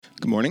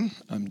Good morning.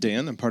 I'm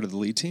Dan. I'm part of the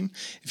lead team.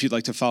 If you'd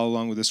like to follow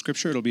along with the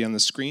scripture, it'll be on the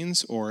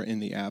screens or in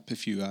the app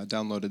if you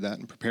downloaded that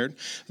and prepared.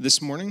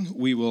 This morning,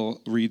 we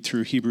will read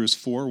through Hebrews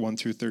 4, 1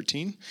 through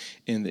 13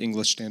 in the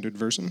English Standard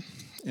Version,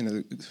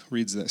 and it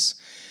reads this.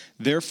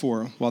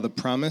 Therefore, while the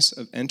promise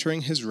of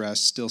entering his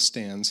rest still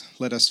stands,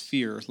 let us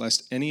fear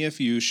lest any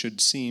of you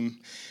should seem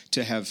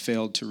to have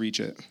failed to reach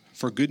it.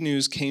 For good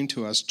news came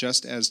to us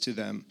just as to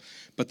them,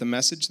 but the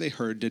message they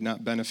heard did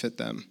not benefit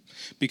them,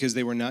 because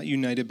they were not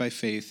united by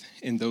faith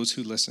in those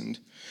who listened.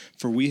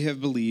 For we have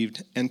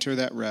believed, enter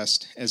that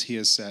rest, as he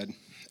has said,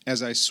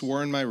 as I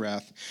swore in my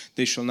wrath,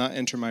 they shall not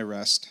enter my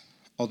rest.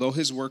 Although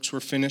his works were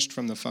finished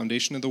from the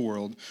foundation of the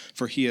world,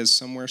 for he has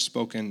somewhere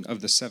spoken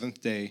of the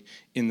seventh day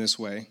in this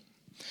way.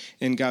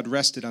 And God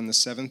rested on the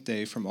seventh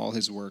day from all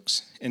his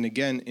works. And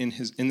again,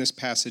 in this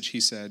passage he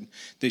said,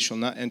 they shall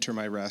not enter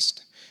my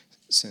rest,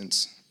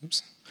 since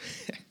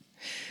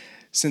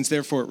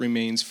therefore it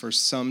remains for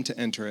some to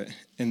enter it,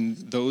 and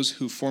those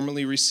who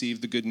formerly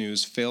received the good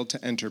news failed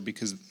to enter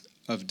because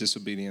of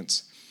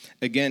disobedience.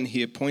 Again,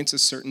 he appoints a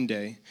certain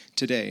day,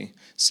 today,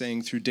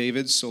 saying through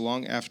David so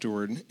long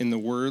afterward, in the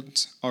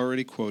words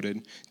already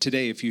quoted,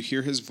 today, if you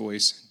hear his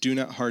voice, do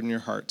not harden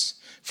your hearts.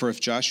 For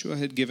if Joshua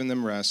had given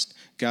them rest,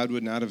 God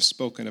would not have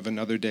spoken of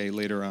another day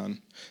later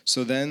on.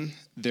 So then,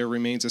 there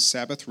remains a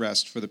Sabbath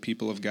rest for the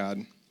people of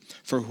God.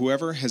 For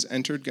whoever has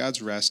entered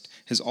God's rest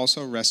has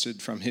also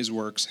rested from his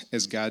works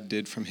as God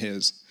did from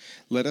his.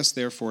 Let us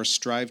therefore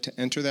strive to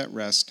enter that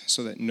rest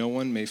so that no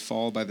one may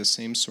fall by the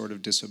same sort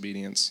of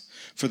disobedience.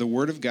 For the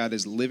word of God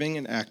is living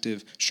and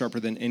active, sharper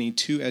than any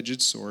two-edged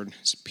sword,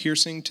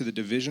 piercing to the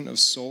division of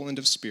soul and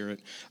of spirit,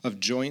 of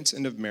joints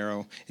and of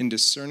marrow, and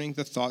discerning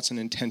the thoughts and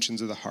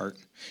intentions of the heart.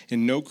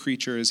 And no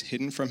creature is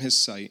hidden from his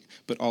sight,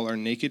 but all are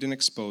naked and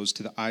exposed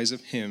to the eyes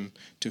of him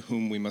to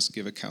whom we must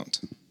give account.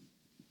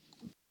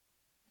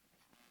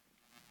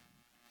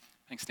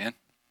 Thanks, Dan.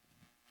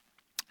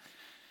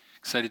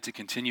 Excited to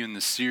continue in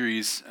the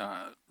series,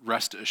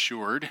 Rest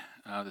Assured.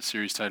 The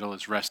series title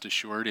is Rest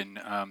Assured, and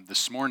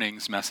this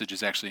morning's message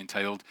is actually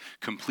entitled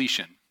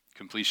Completion.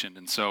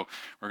 And so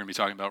we're going to be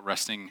talking about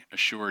resting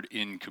assured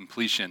in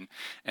completion.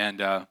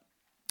 And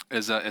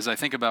as I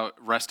think about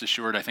rest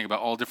assured, I think about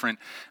all different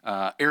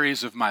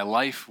areas of my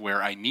life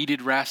where I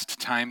needed rest,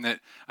 time that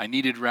I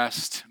needed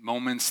rest,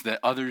 moments that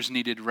others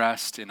needed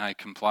rest, and I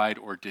complied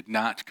or did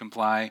not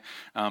comply.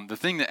 The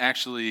thing that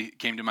actually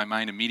came to my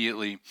mind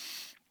immediately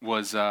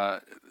was,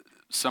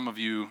 some of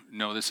you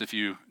know this if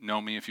you know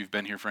me, if you've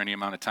been here for any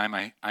amount of time.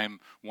 I am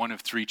one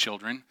of three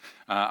children.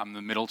 I'm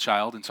the middle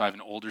child, and so I have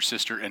an older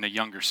sister and a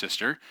younger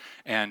sister.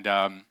 And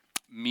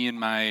me and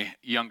my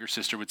younger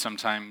sister would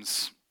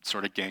sometimes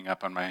sort of gang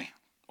up on my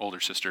older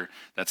sister.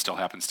 That still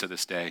happens to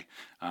this day,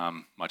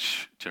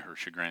 much to her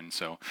chagrin,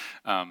 so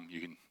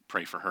you can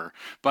pray for her.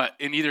 But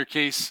in either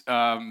case,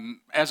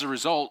 as a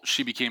result,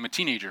 she became a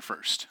teenager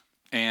first.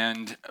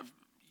 And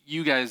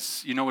you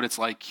guys, you know what it's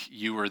like.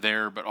 You were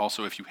there, but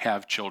also if you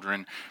have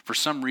children, for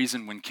some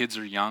reason when kids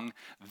are young,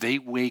 they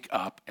wake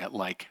up at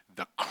like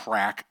the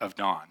crack of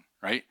dawn,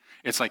 right?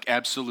 It's like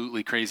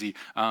absolutely crazy.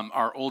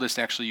 Our oldest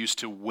actually used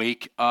to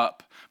wake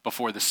up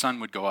before the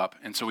sun would go up,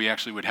 and so we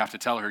actually would have to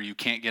tell her, you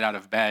can't get out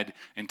of bed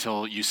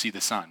until you see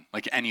the sun,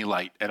 like any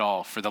light at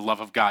all. For the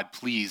love of God,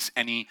 please,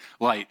 any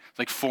light. It's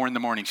like 4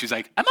 a.m. She's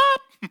like, I'm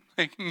up!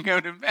 I can go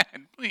to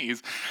bed,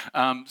 please.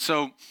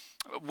 So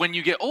when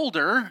you get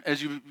older,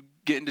 as you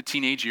get into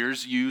teenage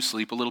years, you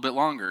sleep a little bit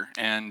longer,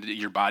 and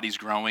your body's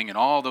growing, and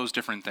all those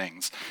different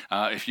things.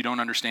 If you don't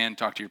understand,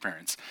 talk to your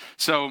parents.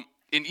 So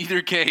in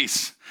either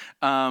case,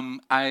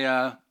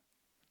 I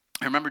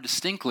remember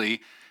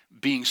distinctly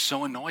being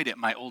so annoyed at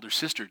my older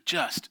sister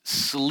just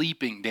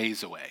sleeping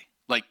days away,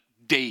 like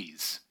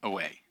days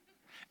away.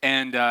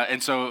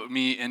 And so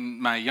me and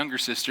my younger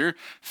sister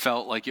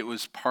felt like it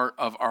was part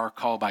of our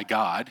call by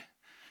God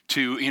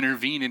to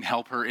intervene and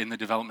help her in the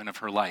development of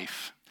her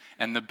life.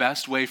 And the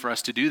best way for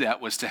us to do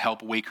that was to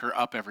help wake her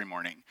up every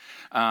morning.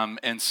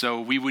 And so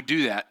we would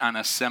do that on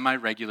a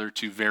semi-regular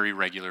to very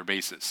regular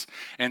basis.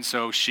 And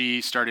so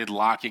she started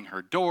locking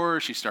her door,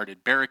 she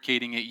started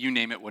barricading it, you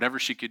name it, whatever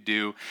she could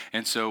do.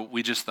 And so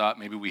we just thought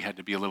maybe we had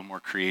to be a little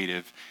more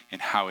creative in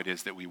how it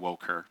is that we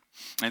woke her.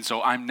 And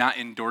so I'm not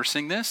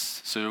endorsing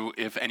this. So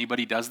if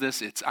anybody does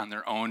this, it's on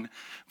their own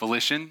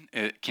volition.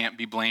 It can't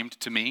be blamed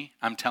to me.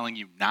 I'm telling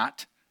you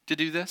not to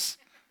do this.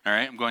 All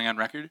right, I'm going on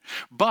record.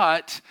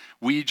 But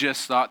we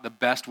just thought the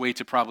best way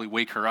to probably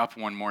wake her up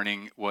one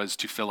morning was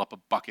to fill up a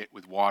bucket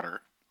with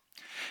water.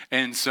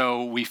 And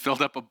so we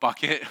filled up a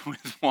bucket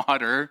with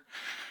water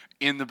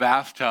in the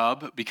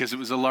bathtub because it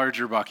was a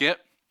larger bucket.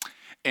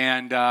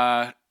 And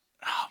oh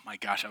my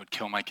gosh, I would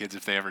kill my kids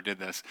if they ever did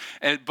this.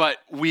 But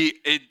we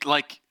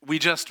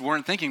just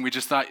weren't thinking. We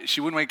just thought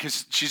she wouldn't wake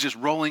because she's just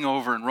rolling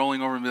over and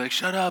be like,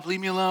 shut up, leave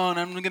me alone,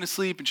 I'm going to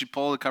sleep. And she'd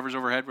pull the covers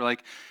over her head. We're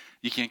like,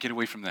 you can't get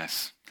away from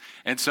this.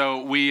 And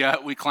so we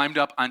climbed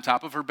up on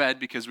top of her bed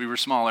because we were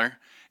smaller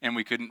and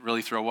we couldn't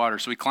really throw water.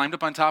 So we climbed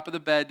up on top of the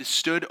bed,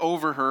 stood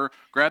over her,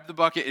 grabbed the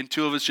bucket, and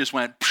two of us just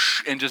went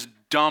and just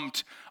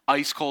dumped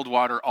ice cold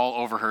water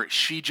all over her.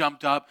 She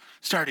jumped up,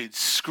 started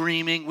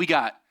screaming. We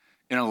got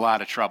in a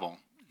lot of trouble.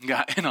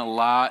 Got in a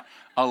lot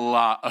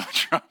of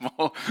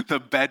trouble. The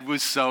bed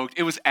was soaked.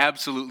 It was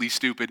absolutely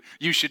stupid.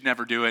 You should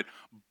never do it,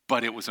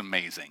 but it was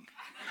amazing.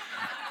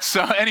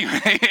 So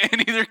anyway,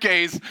 in either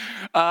case,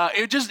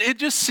 it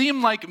just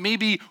seemed like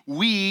maybe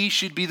we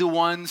should be the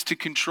ones to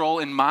control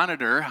and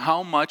monitor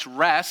how much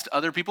rest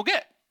other people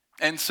get.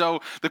 And so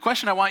the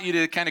question I want you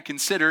to kind of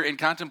consider and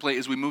contemplate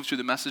as we move through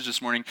the message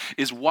this morning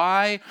is,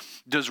 why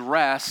does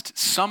rest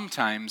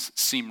sometimes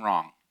seem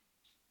wrong?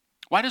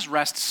 Why does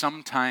rest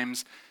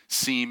sometimes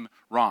seem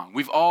wrong?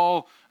 We've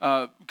all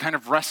kind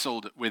of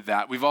wrestled with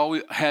that. We've all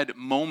had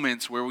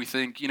moments where we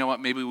think, you know what,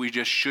 maybe we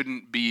just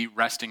shouldn't be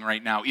resting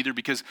right now, either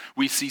because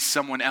we see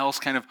someone else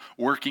kind of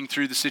working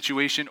through the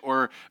situation,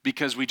 or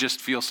because we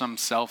just feel some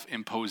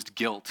self-imposed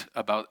guilt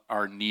about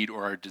our need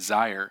or our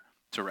desire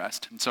to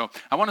rest. And so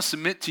I want to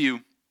submit to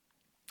you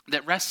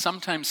that rest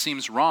sometimes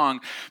seems wrong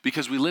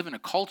because we live in a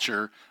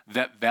culture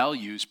that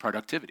values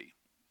productivity.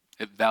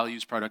 It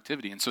values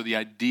productivity. And so the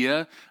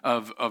idea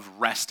of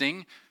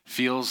resting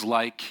feels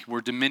like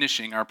we're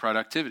diminishing our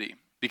productivity,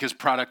 because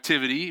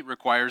productivity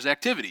requires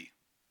activity.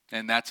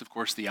 And that's, of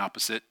course, the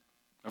opposite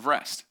of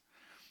rest.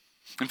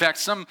 In fact,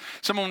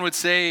 someone would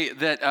say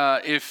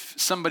that if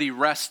somebody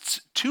rests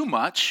too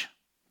much,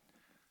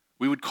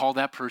 we would call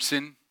that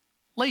person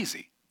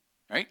lazy,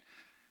 right?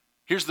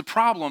 Here's the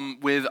problem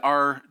with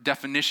our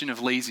definition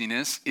of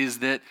laziness, is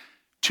that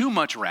too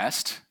much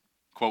rest,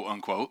 quote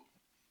unquote,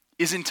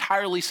 is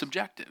entirely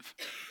subjective,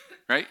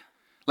 right?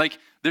 Like,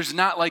 there's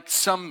not like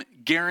some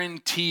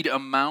guaranteed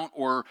amount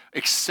or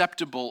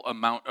acceptable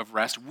amount of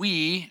rest.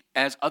 We,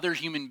 as other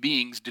human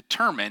beings,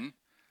 determine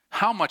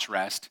how much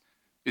rest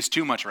is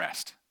too much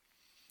rest.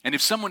 And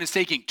if someone is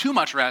taking too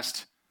much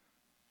rest,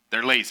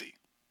 they're lazy.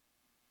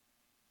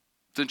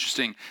 It's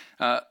interesting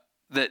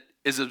that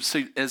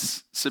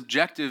as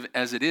subjective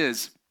as it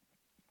is,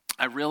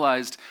 I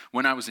realized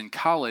when I was in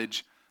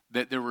college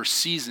that there were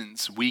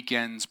seasons,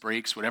 weekends,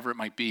 breaks, whatever it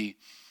might be,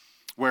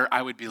 where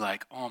I would be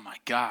like, oh my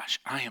gosh,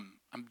 I'm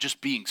just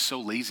being so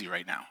lazy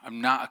right now.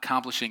 I'm not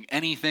accomplishing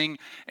anything,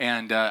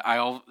 and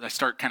I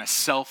start kind of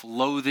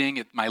self-loathing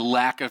at my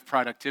lack of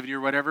productivity or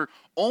whatever,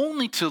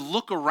 only to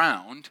look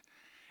around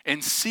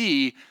and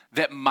see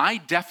that my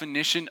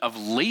definition of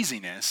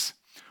laziness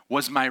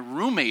was my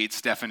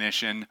roommate's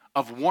definition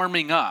of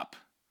warming up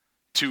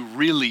to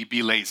really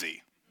be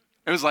lazy.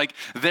 It was like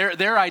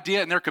their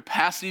idea and their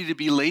capacity to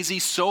be lazy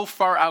so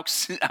far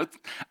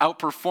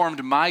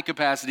outperformed my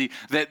capacity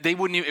that it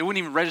wouldn't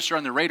even register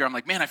on their radar. I'm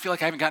like, man, I feel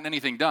like I haven't gotten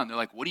anything done. They're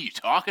like, what are you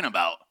talking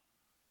about?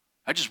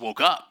 I just woke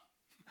up.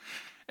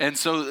 And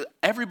so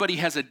everybody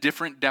has a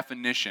different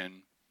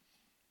definition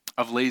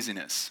of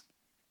laziness.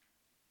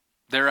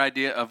 Their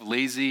idea of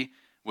lazy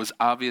was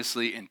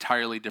obviously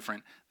entirely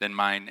different than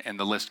mine, and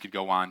the list could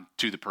go on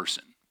to the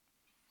person.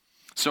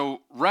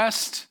 So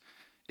rest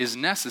is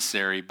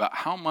necessary, but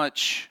how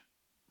much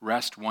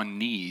rest one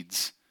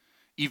needs,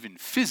 even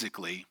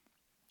physically,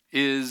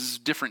 is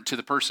different to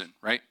the person,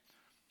 right?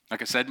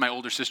 Like I said, my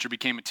older sister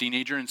became a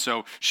teenager, and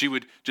so she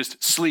would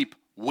just sleep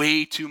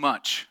way too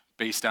much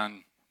based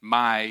on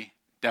my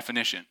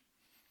definition.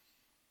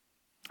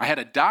 I had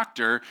a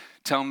doctor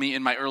tell me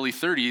in my early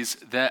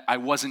 30s that I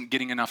wasn't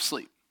getting enough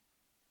sleep.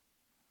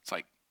 It's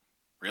like,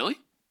 really?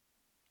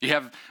 You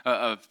have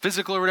a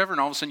physical or whatever, and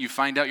all of a sudden you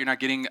find out you're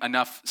not getting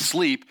enough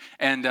sleep,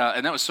 and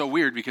that was so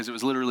weird because it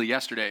was literally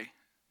yesterday.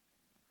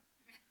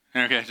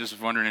 Okay, just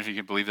wondering if you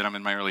can believe that I'm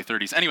in my early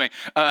 30s. Anyway,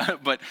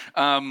 but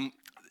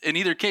in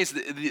either case,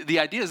 the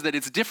idea is that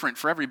it's different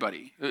for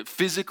everybody.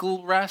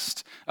 Physical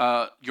rest,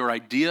 your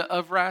idea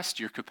of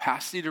rest, your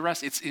capacity to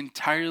rest, it's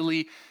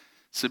entirely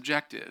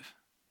subjective.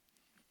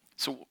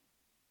 So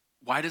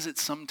why does it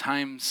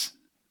sometimes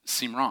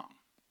seem wrong?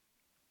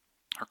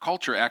 Our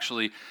culture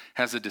actually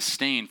has a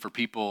disdain for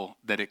people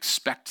that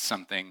expect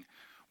something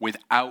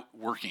without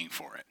working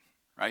for it,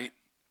 right?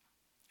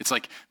 It's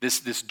like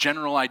this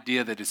general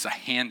idea that it's a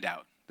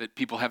handout, that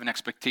people have an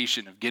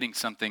expectation of getting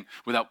something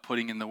without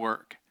putting in the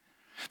work.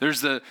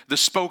 There's the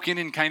spoken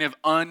and kind of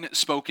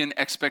unspoken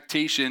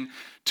expectation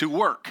to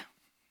work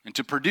and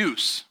to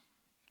produce,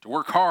 to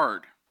work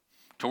hard,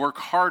 to work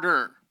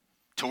harder,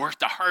 to work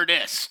the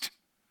hardest,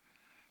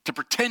 to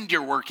pretend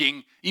you're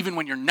working even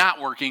when you're not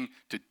working,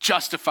 to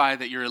justify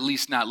that you're at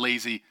least not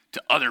lazy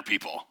to other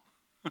people.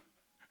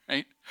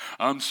 Right?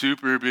 I'm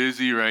super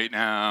busy right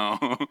now.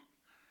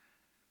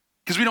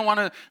 Because we don't want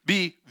to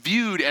be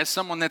viewed as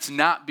someone that's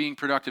not being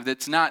productive,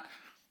 that's not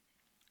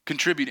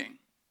contributing.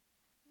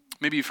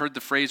 Maybe you've heard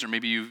the phrase, or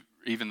maybe you've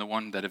even the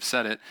one that have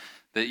said it,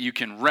 that you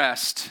can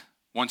rest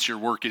once your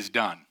work is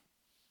done.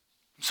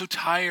 I'm so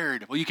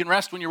tired. Well, you can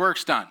rest when your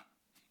work's done.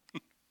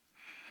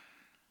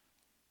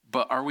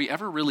 But are we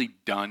ever really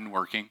done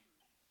working?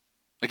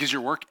 Like, is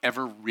your work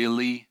ever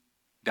really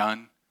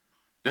done?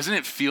 Doesn't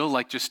it feel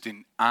like just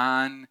an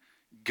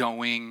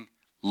ongoing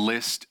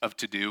list of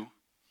to-do?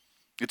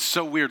 It's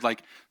so weird.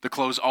 Like the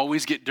clothes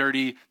always get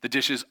dirty. The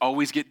dishes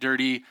always get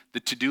dirty. The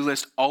to-do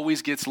list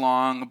always gets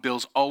long.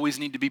 Bills always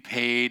need to be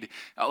paid.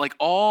 Like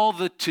all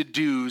the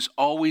to-dos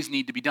always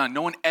need to be done.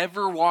 No one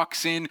ever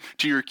walks in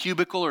to your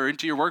cubicle or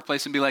into your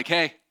workplace and be like,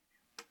 hey,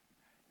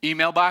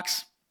 email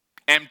box,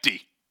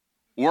 empty.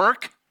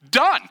 Work,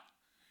 done.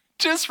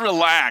 Just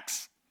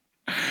relax.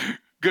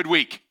 Good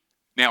week.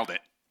 Nailed it.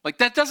 Like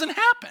that doesn't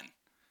happen.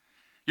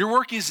 Your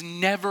work is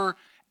never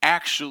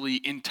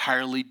actually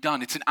entirely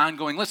done. It's an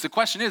ongoing list. The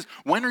question is,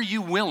 when are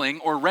you willing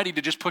or ready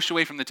to just push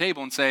away from the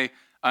table and say,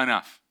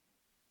 enough?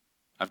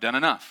 I've done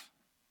enough.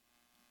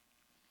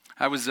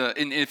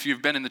 If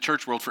you've been in the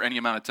church world for any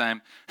amount of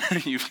time,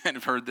 you've kind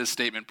of heard this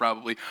statement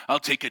probably, I'll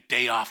take a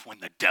day off when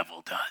the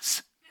devil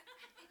does.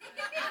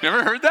 You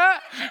ever heard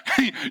that?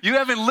 You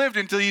haven't lived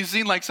until you've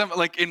seen like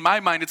in my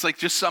mind, it's like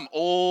just some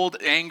old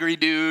angry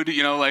dude,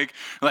 like,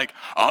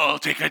 I'll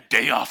take a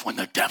day off when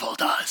the devil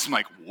does. I'm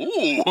like,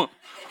 whoa.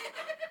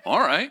 All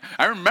right.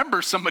 I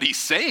remember somebody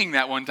saying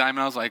that one time,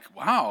 and I was like,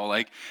 wow.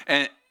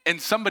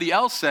 And somebody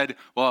else said,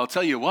 well, I'll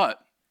tell you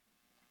what.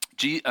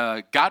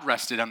 God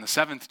rested on the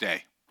seventh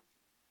day.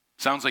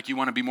 Sounds like you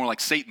want to be more like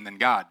Satan than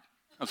God.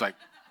 I was like,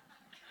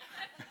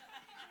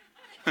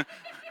 I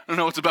don't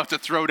know what's about to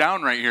throw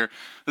down right here.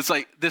 It's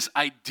like this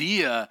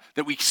idea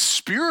that we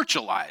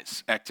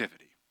spiritualize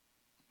activity.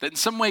 That in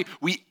some way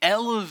we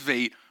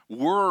elevate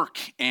work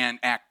and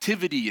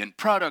activity and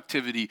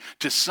productivity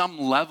to some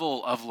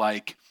level of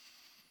like,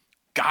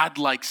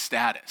 godlike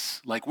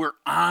status, like we're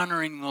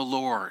honoring the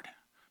Lord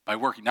by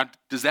working. Now,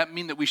 does that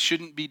mean that we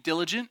shouldn't be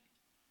diligent?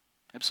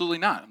 Absolutely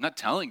not. I'm not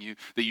telling you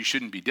that you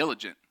shouldn't be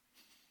diligent.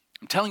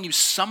 I'm telling you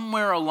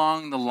somewhere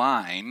along the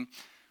line,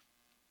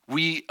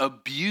 we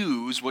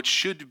abuse what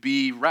should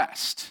be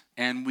rest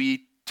and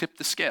we tip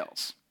the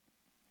scales.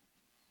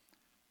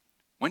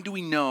 When do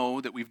we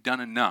know that we've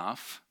done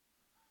enough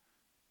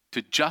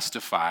to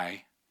justify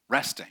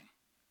resting?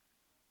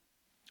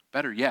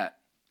 Better yet,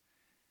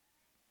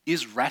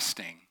 is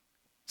resting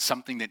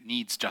something that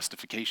needs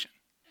justification?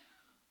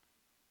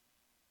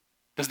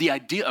 Does the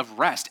idea of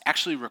rest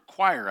actually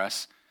require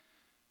us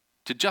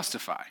to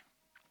justify?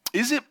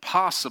 Is it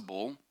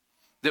possible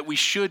that we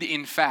should,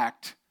 in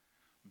fact,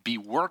 be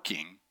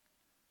working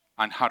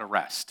on how to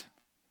rest?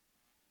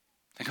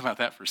 Think about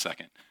that for a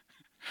second.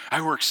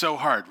 I work so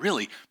hard.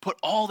 Really? Put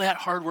all that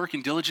hard work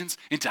and diligence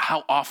into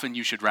how often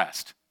you should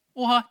rest.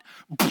 What?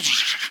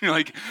 You're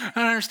like, I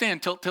don't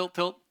understand.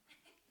 Tilt.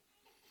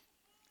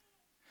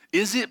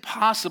 Is it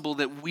possible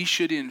that we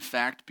should, in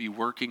fact, be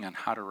working on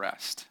how to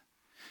rest?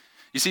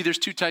 You see, there's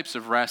two types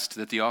of rest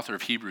that the author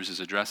of Hebrews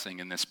is addressing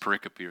in this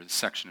pericope, or this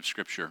section of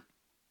Scripture.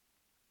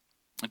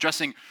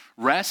 Addressing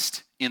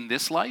rest in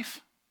this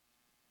life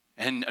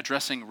and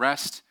addressing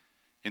rest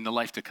in the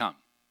life to come,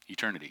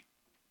 eternity.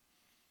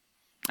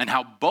 And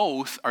how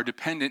both are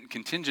dependent and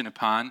contingent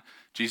upon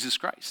Jesus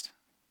Christ.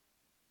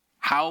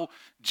 How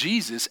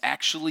Jesus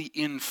actually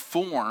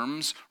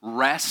informs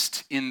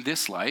rest in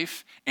this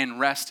life and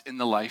rest in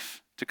the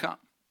life to come.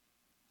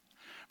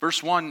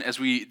 Verse 1, as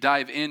we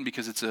dive in,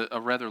 because it's a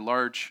rather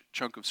large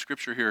chunk of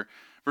Scripture here,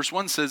 verse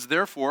 1 says,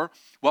 therefore,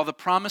 while the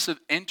promise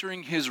of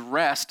entering his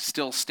rest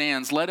still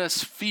stands, let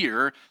us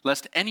fear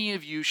lest any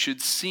of you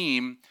should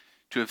seem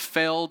to have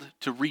failed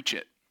to reach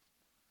it.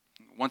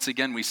 Once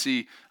again, we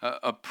see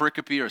a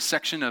pericope or a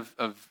section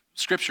of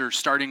Scripture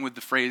starting with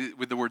the phrase,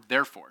 with the word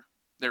therefore.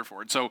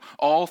 Therefore. And so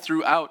all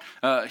throughout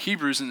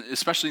Hebrews, and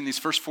especially in these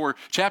first 4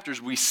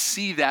 chapters, we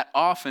see that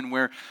often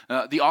where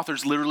the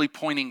author's literally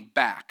pointing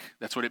back.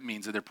 That's what it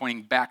means, that they're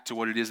pointing back to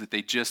what it is that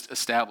they just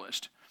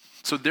established.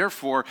 So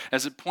therefore,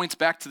 as it points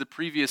back to the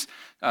previous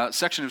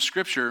section of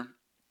Scripture,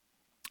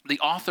 the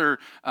author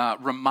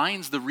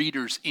reminds the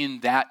readers in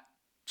that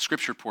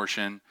Scripture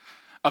portion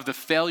of the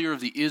failure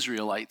of the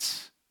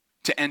Israelites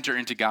to enter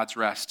into God's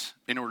rest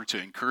in order to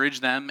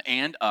encourage them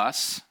and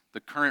us, the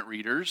current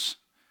readers,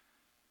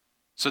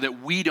 so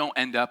that we don't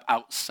end up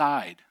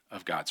outside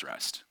of God's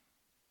rest.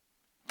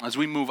 As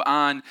we move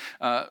on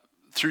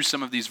through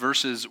some of these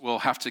verses, we'll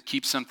have to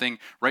keep something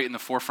right in the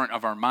forefront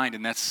of our mind,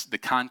 and that's the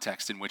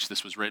context in which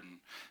this was written.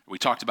 We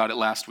talked about it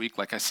last week,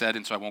 like I said,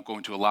 and so I won't go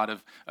into a lot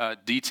of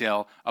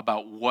detail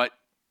about what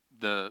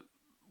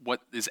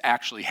is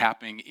actually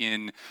happening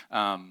in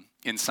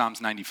Psalms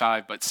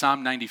 95. But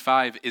Psalm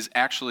 95 is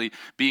actually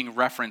being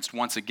referenced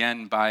once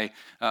again by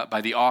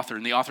the author.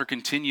 And the author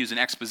continues an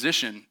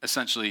exposition,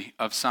 essentially,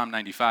 of Psalm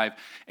 95.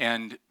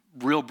 And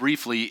real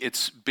briefly,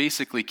 it's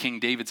basically King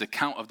David's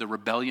account of the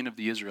rebellion of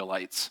the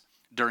Israelites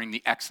during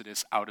the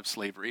Exodus out of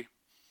slavery.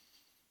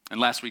 And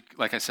last week,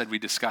 like I said, we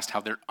discussed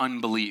how their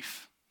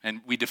unbelief,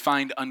 and we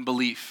defined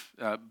unbelief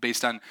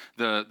based on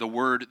the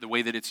word, the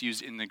way that it's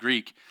used in the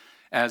Greek,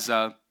 as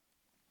an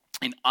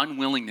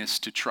unwillingness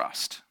to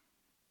trust.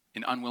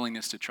 An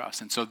unwillingness to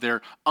trust. And so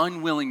their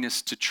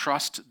unwillingness to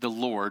trust the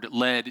Lord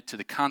led to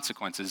the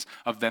consequences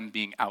of them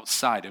being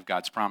outside of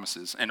God's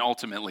promises and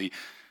ultimately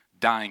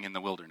dying in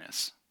the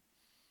wilderness.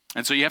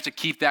 And so you have to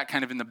keep that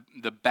kind of in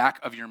the back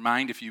of your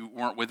mind if you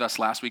weren't with us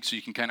last week, so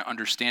you can kind of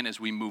understand as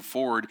we move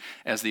forward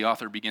as the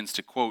author begins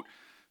to quote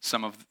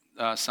some of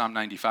Psalm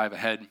 95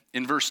 ahead.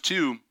 In verse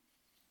 2,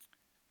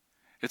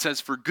 it says,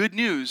 "For good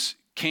news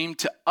came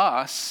to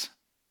us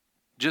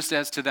just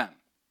as to them."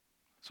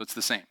 So it's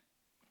the same.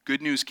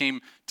 Good news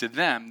came to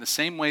them the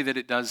same way that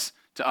it does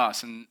to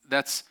us. And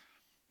that's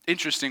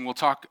interesting. We'll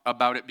talk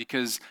about it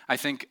because I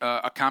think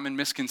a common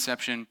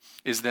misconception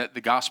is that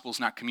the gospel is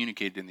not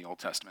communicated in the Old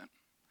Testament.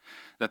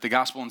 That the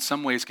gospel in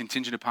some ways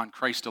contingent upon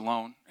Christ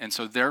alone. And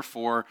so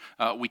therefore,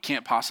 we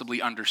can't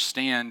possibly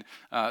understand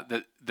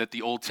that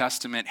the Old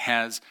Testament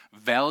has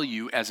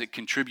value as it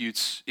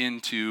contributes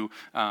into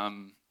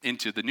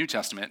the New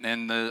Testament.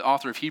 And the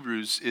author of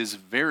Hebrews is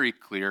very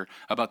clear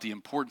about the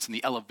importance and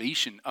the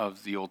elevation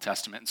of the Old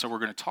Testament. And so we're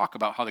going to talk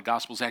about how the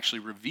gospel is actually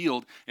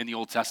revealed in the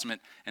Old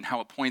Testament and how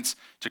it points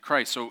to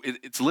Christ. So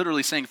it's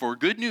literally saying, "For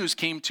good news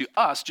came to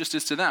us just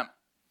as to them.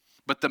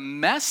 But the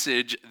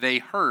message they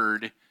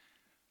heard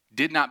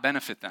did not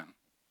benefit them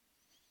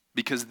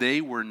because they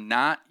were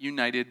not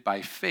united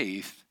by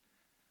faith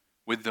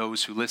with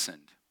those who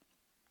listened."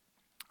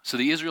 So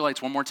the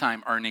Israelites, one more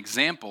time, are an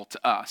example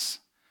to us.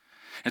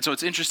 And so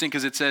it's interesting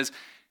because it says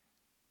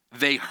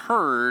they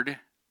heard,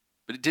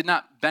 but it did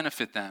not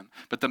benefit them.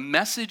 But the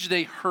message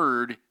they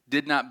heard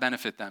did not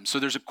benefit them. So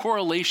there's a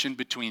correlation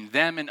between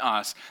them and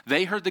us.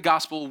 They heard the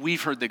gospel,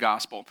 we've heard the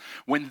gospel.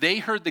 When they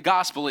heard the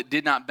gospel, it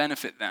did not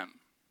benefit them.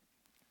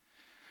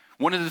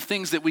 One of the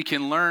things that we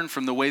can learn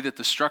from the way that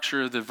the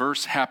structure of the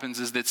verse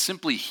happens is that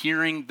simply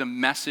hearing the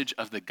message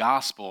of the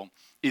gospel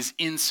is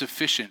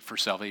insufficient for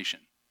salvation.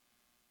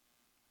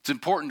 It's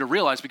important to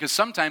realize because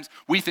sometimes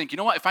we think, you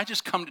know what, if I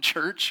just come to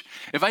church,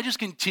 if I just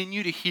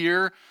continue to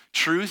hear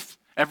truth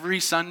every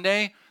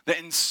Sunday, that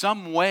in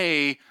some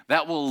way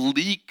that will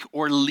leak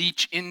or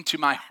leach into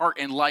my heart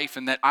and life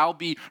and that I'll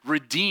be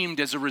redeemed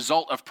as a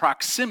result of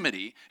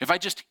proximity. If I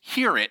just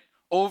hear it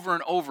over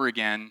and over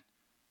again,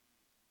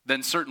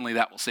 then certainly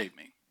that will save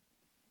me.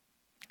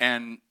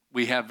 And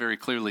we have very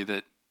clearly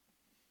that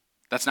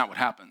that's not what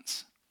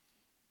happens.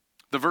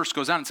 The verse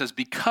goes on and says,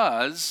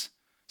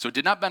 so it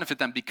did not benefit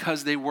them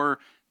because they were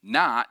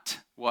not,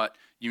 what?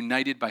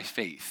 United by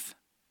faith.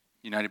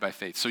 United by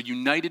faith. So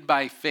united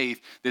by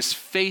faith, this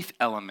faith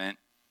element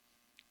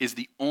is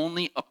the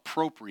only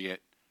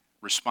appropriate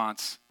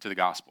response to the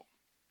gospel.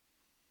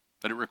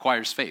 That it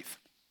requires faith.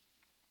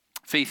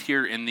 Faith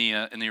here in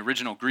the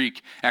original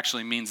Greek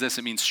actually means this.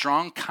 It means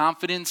strong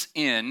confidence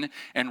in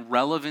and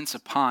relevance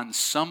upon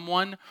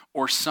someone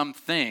or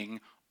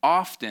something,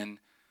 often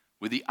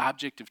with the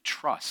object of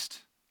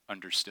trust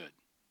understood.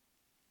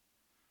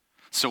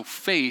 So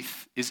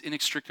faith is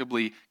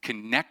inextricably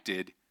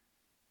connected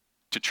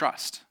to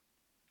trust.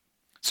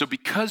 So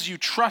because you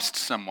trust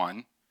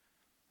someone,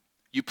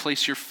 you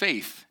place your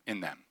faith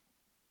in them.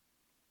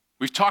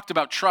 We've talked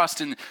about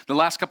trust in the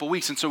last couple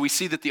weeks, and so we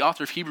see that the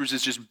author of Hebrews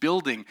is just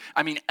building,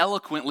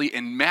 eloquently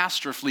and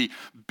masterfully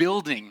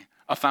building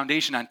a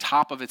foundation on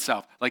top of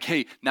itself. Like,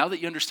 hey, now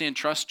that you understand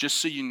trust, just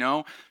so you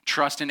know,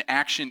 trust in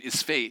action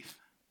is faith.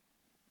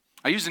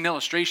 I use an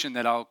illustration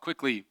that I'll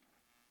quickly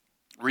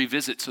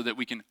revisit so that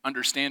we can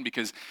understand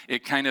because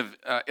it kind of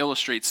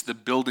illustrates the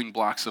building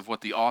blocks of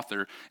what the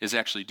author is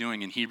actually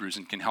doing in Hebrews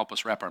and can help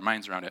us wrap our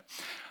minds around it.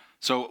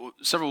 So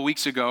several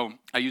weeks ago,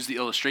 I used the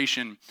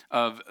illustration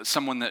of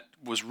someone that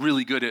was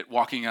really good at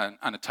walking on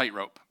a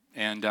tightrope.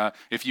 And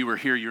if you were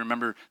here, you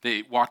remember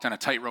they walked on a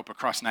tightrope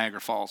across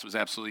Niagara Falls. It was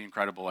absolutely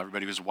incredible.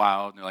 Everybody was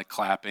wild, and they're like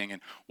clapping and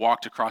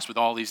walked across with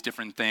all these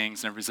different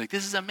things. And everybody's like,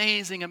 this is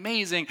amazing,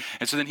 amazing.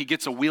 And so then he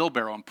gets a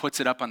wheelbarrow and puts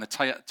it up on the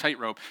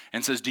tightrope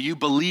and says, do you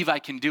believe I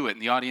can do it?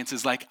 And the audience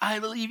is like, I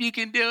believe you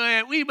can do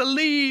it. We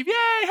believe. Yay,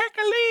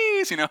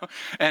 Hercules,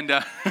 And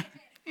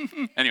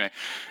anyway,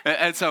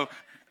 and so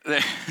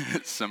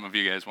some of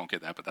you guys won't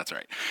get that, but that's all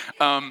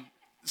right.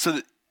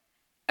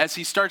 As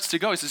he starts to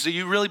go, he says, so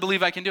you really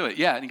believe I can do it?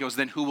 Yeah. And he goes,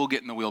 then who will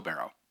get in the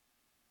wheelbarrow?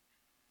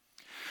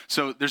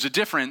 So there's a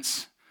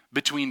difference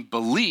between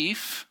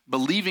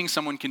believing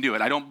someone can do it.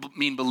 I don't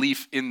mean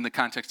belief in the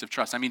context of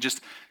trust. I mean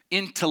just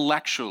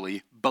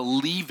intellectually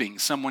believing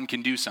someone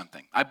can do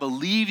something. I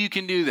believe you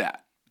can do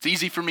that. It's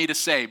easy for me to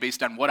say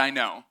based on what I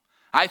know.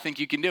 I think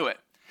you can do it.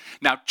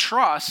 Now,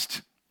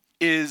 trust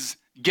is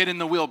get in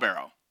the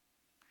wheelbarrow.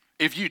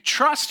 If you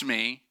trust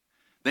me,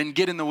 then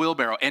get in the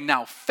wheelbarrow. And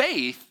now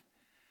faith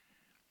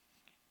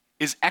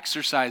is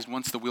exercised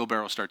once the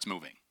wheelbarrow starts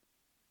moving.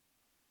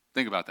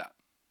 Think about that,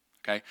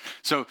 okay?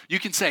 So you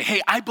can say,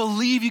 hey, I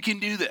believe you can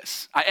do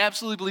this. I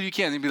absolutely believe you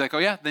can. And you'd be like, oh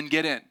yeah, then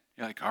get in.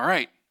 You're like, all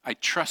right, I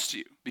trust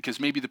you. Because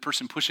maybe the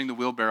person pushing the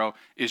wheelbarrow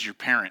is your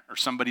parent or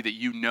somebody that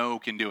you know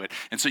can do it.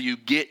 And so you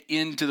get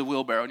into the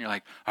wheelbarrow and you're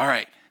like, all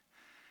right,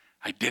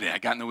 I did it. I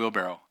got in the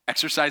wheelbarrow.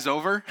 Exercise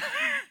over?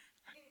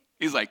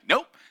 He's like,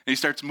 nope. And he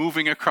starts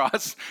moving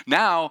across.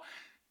 Now,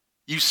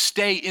 you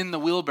stay in the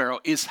wheelbarrow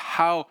is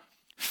how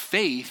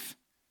faith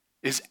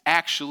is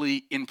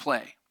actually in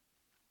play.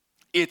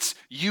 It's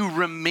you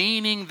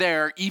remaining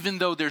there even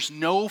though there's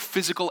no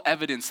physical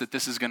evidence that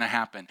this is going to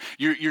happen.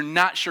 You're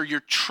not sure.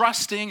 You're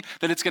trusting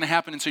that it's going to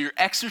happen. And so you're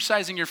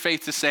exercising your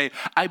faith to say,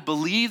 I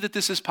believe that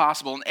this is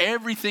possible. And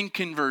everything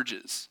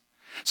converges.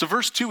 So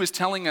verse 2 is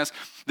telling us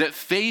that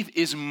faith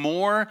is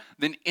more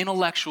than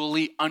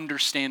intellectually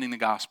understanding the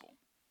gospel.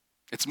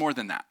 It's more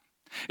than that.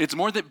 It's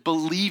more than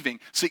believing.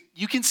 So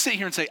you can sit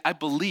here and say, I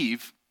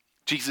believe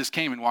Jesus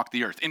came and walked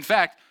the earth. In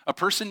fact, a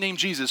person named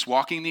Jesus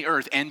walking the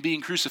earth and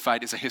being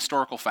crucified is a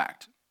historical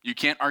fact. You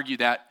can't argue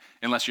that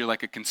unless you're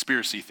like a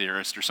conspiracy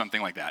theorist or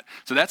something like that.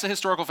 So that's a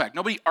historical fact.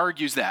 Nobody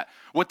argues that.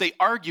 What they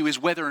argue is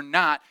whether or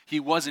not he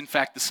was in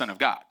fact the Son of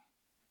God.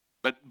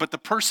 But the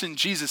person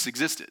Jesus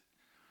existed.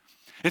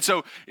 And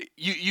so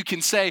you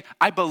can say,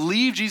 I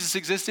believe Jesus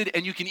existed,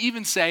 and you can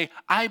even say,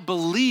 I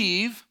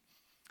believe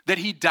that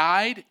he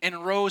died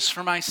and rose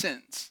for my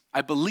sins.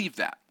 I believe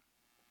that.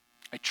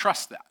 I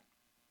trust that.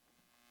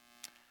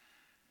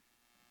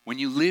 When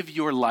you live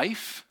your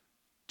life,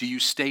 do you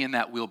stay in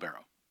that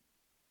wheelbarrow?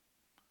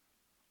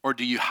 Or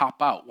do you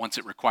hop out once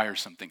it requires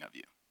something of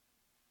you?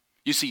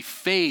 You see,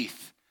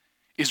 faith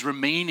is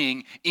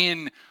remaining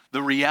in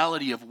the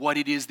reality of what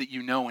it is that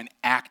you know and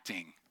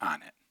acting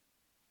on it.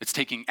 It's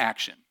taking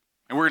action.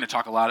 And we're going to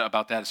talk a lot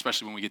about that,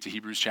 especially when we get to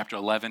Hebrews chapter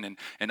 11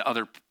 and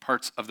other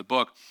parts of the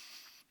book.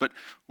 But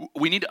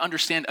we need to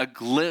understand a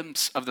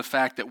glimpse of the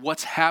fact that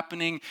what's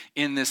happening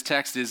in this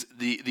text is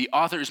the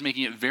author is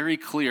making it very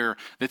clear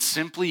that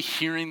simply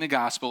hearing the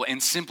gospel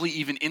and simply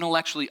even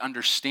intellectually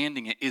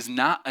understanding it is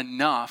not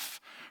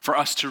enough for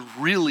us to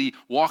really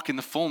walk in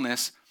the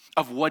fullness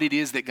of what it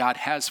is that God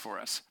has for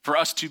us, for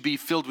us to be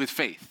filled with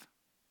faith.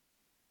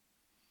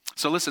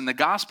 So listen, the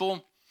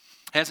gospel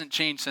hasn't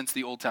changed since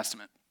the Old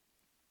Testament.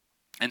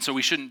 And so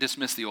we shouldn't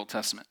dismiss the Old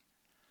Testament.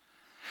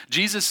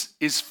 Jesus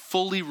is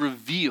fully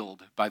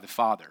revealed by the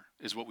Father,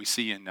 is what we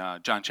see in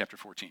John chapter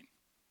 14.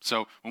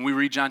 So when we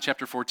read John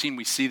chapter 14,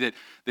 we see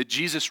that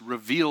Jesus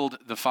revealed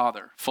the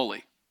Father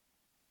fully.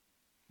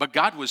 But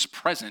God was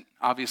present,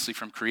 obviously,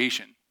 from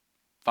creation,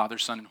 Father,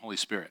 Son, and Holy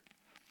Spirit.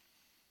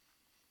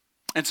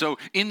 And so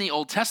in the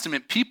Old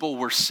Testament, people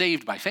were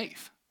saved by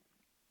faith.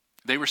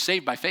 They were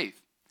saved by faith.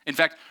 In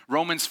fact,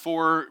 Romans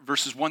 4,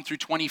 verses 1 through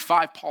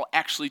 25, Paul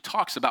actually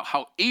talks about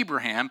how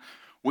Abraham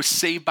was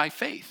saved by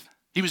faith.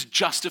 He was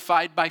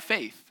justified by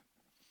faith.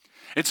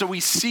 And so we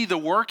see the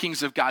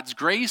workings of God's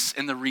grace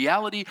and the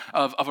reality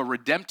of a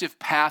redemptive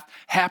path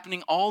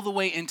happening all the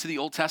way into the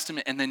Old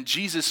Testament. And then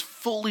Jesus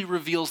fully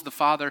reveals the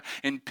Father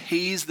and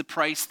pays the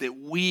price that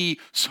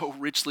we so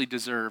richly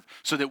deserve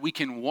so that we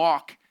can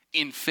walk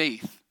in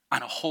faith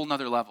on a whole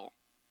nother level.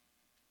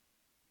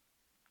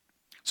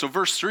 So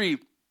verse 3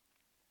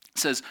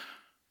 says,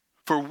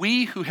 for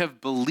we who have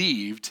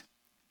believed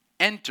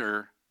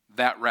enter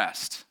that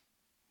rest.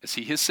 As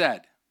he has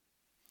said,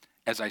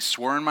 as I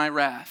swore in my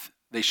wrath,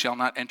 they shall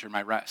not enter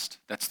my rest.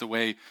 That's the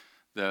way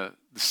the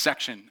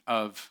section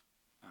of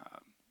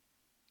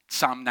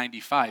Psalm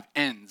 95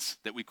 ends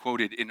that we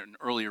quoted in an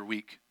earlier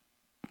week.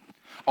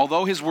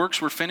 Although his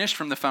works were finished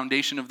from the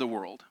foundation of the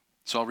world.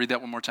 So I'll read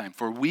that one more time.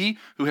 For we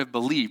who have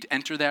believed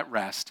enter that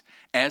rest,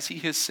 as he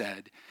has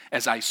said,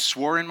 as I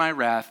swore in my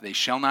wrath, they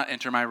shall not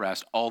enter my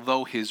rest,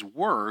 although his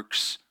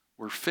works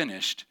were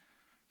finished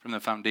from the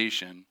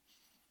foundation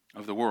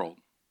of the world.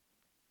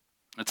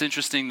 It's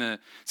interesting that it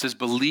says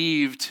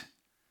believed,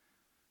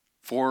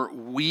 for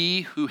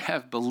we who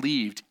have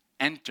believed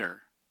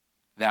enter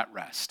that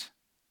rest.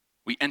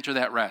 We enter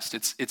that rest.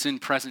 It's in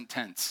present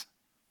tense.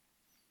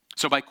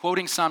 So by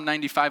quoting Psalm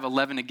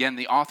 95:11 again,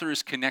 the author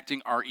is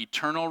connecting our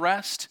eternal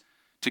rest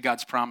to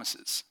God's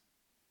promises.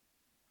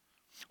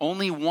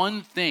 Only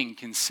one thing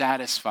can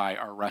satisfy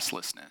our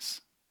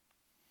restlessness.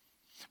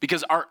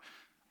 Because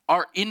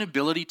our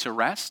inability to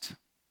rest,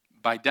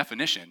 by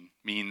definition,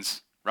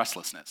 means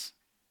restlessness.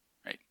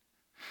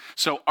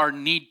 So our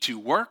need to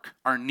work,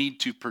 our need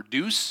to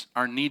produce,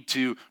 our need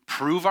to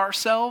prove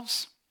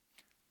ourselves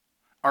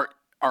are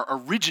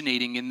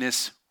originating in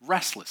this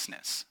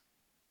restlessness.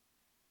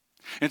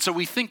 And so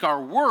we think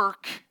our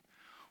work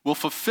will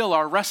fulfill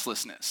our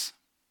restlessness.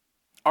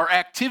 Our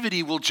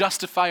activity will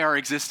justify our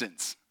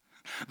existence.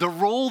 The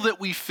role that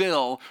we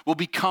fill will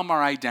become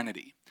our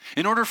identity.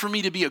 In order for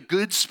me to be a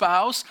good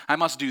spouse, I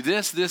must do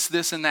this, this,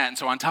 this, and that. And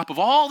so on top of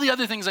all the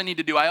other things I need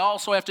to do, I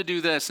also have to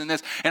do this and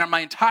this. And my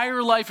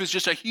entire life is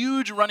just a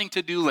huge running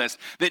to-do list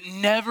that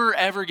never,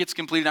 ever gets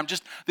completed. I'm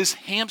just this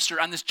hamster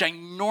on this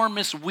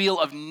ginormous wheel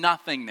of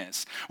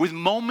nothingness with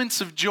moments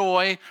of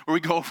joy where we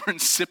go over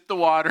and sip the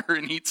water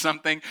and eat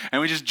something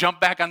and we just jump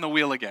back on the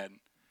wheel again.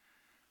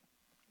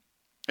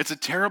 It's a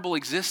terrible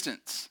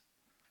existence.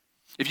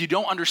 If you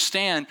don't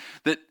understand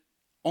that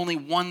only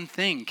one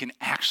thing can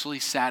actually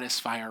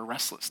satisfy our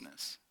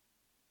restlessness,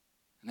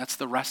 and that's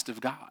the rest of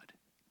God,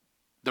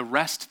 the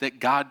rest that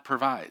God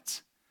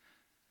provides.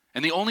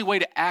 And the only way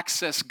to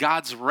access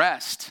God's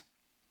rest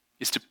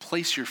is to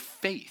place your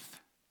faith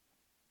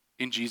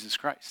in Jesus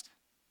Christ.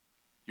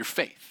 Your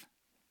faith,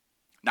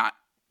 not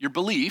your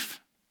belief,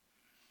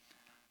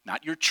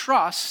 not your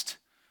trust,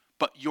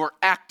 but your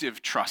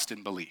active trust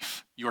and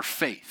belief, your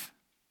faith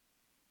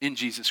in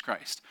Jesus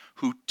Christ,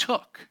 who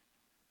took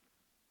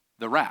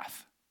the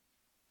wrath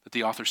that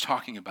the author's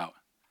talking about,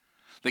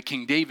 that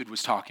King David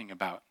was talking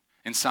about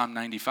in Psalm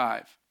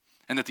 95,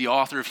 and that the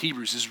author of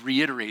Hebrews is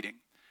reiterating.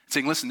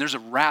 saying, listen, there's a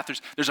wrath,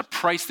 there's a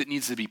price that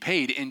needs to be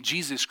paid, and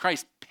Jesus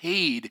Christ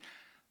paid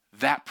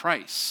that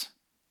price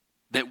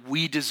that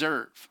we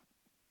deserve.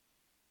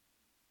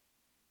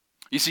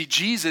 You see,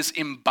 Jesus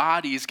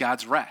embodies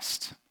God's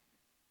rest,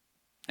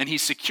 and he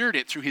secured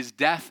it through his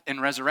death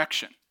and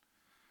resurrection.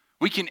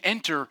 We can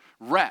enter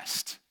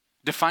rest,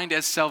 defined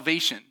as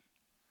salvation.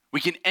 We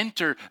can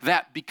enter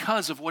that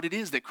because of what it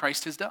is that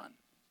Christ has done.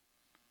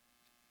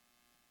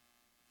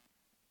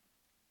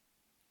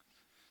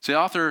 So the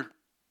author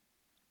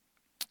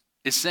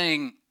is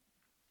saying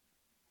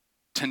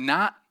to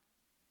not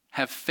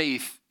have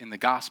faith in the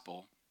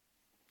gospel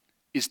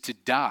is to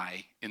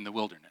die in the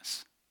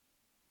wilderness.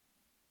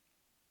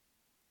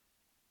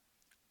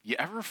 You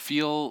ever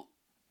feel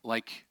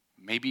like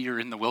maybe you're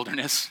in the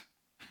wilderness?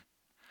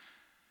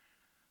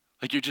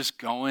 Like you're just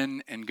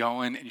going and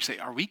going, and you say,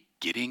 are we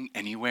getting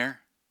anywhere?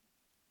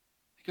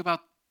 Think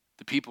about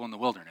the people in the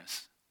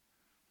wilderness.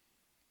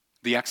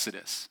 The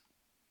Exodus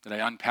that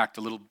I unpacked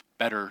a little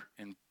better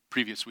in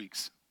previous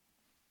weeks.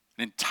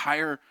 An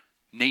entire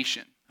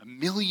nation, 1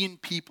 million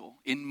people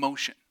in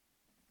motion,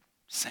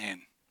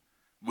 saying,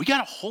 we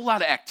got a whole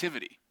lot of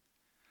activity.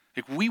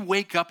 Like we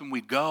wake up and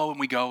we go and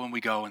we go and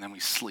we go and then we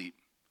sleep.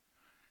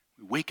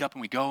 We wake up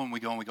and we go and we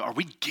go and we go. Are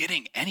we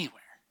getting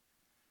anywhere?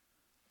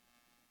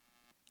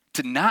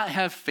 To not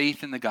have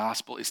faith in the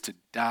gospel is to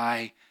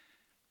die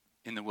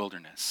in the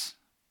wilderness.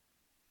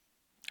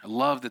 I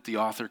love that the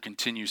author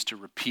continues to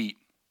repeat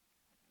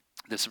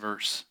this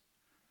verse.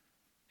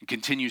 It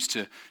continues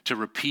to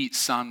repeat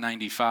Psalm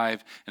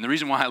 95. And the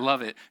reason why I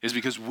love it is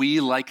because we,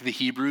 like the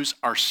Hebrews,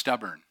 are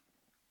stubborn.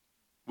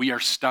 We are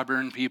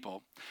stubborn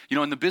people. You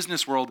know, in the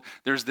business world,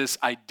 there's this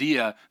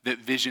idea that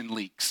vision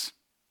leaks.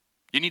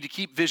 You need to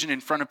keep vision in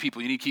front of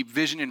people. You need to keep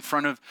vision in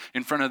front of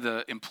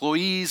the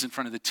employees, in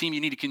front of the team. You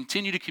need to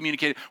continue to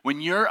communicate it.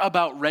 When you're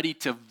about ready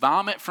to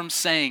vomit from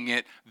saying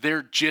it,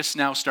 they're just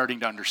now starting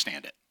to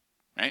understand it,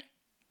 right?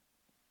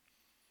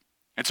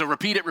 And so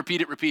repeat it,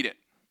 repeat it, repeat it.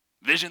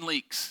 Vision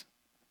leaks.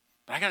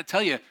 But I got to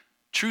tell you,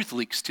 truth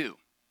leaks too.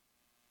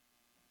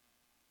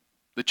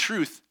 The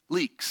truth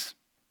leaks.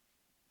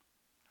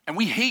 And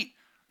we hate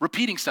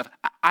repeating stuff.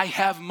 I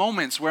have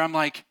moments where I'm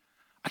like,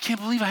 I can't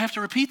believe I have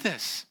to repeat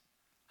this.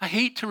 I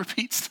hate to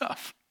repeat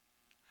stuff.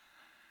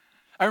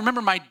 I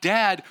remember my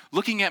dad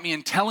looking at me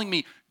and telling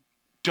me,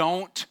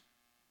 don't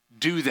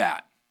do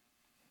that.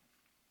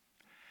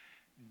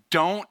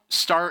 Don't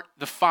start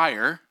the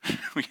fire.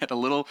 We had a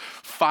little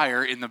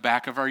fire in the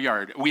back of our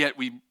yard. We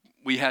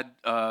had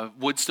a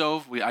wood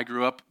stove. I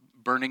grew up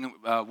burning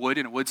wood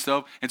in a wood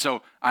stove. And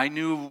so I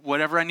knew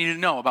whatever I needed to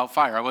know about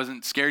fire. I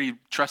wasn't scared. He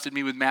trusted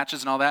me with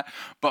matches and all that.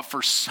 But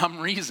for some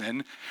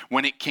reason,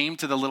 when it came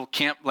to the little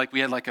camp, like we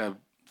had like a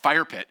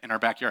fire pit in our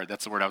backyard.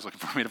 That's the word I was looking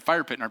for. We had a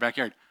fire pit in our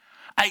backyard.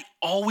 I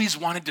always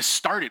wanted to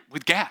start it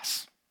with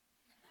gas.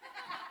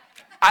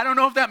 I don't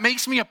know if that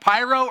makes me a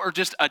pyro or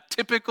just a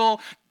typical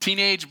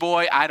teenage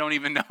boy. I don't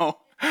even know.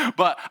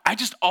 But I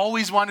just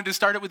always wanted to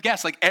start it with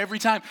gas, like every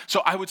time.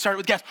 So I would start it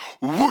with gas.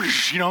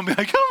 Whoosh, and be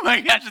like, oh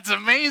my gosh, it's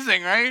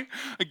amazing, right?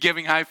 Like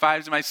giving high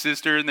fives to my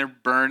sister and they're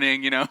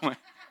burning,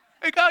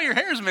 Like, oh, your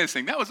hair's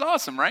missing. That was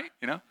awesome, right?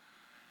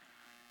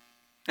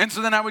 And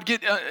so then I would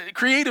get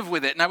creative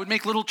with it, and I would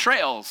make little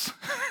trails.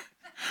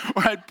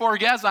 Or I'd pour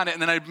gas on it,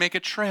 and then I'd make a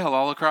trail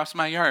all across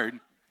my yard.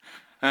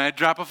 And I'd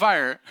drop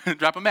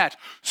a match.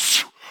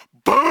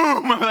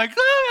 Boom! I'm like,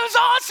 oh, that was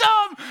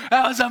awesome!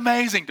 That was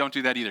amazing. Don't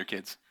do that either,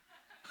 kids.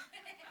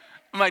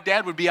 My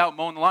dad would be out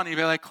mowing the lawn, and he'd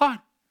be like, Claude,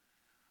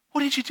 what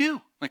did you do?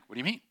 I'm like, what do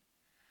you mean?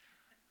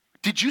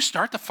 Did you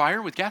start the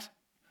fire with gas?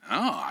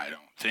 Oh, I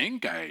don't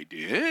think I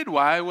did.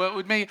 Why? What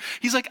would make?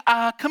 He's like,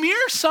 come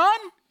here, son.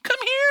 Come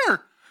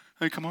here.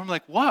 I come home,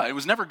 like, what? It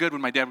was never good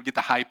when my dad would get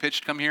the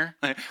high-pitched, come here.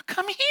 Like,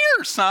 come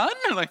here, son.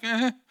 I'm like,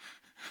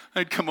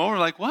 I'd come over,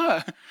 like,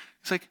 what?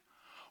 He's like,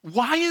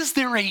 why is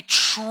there a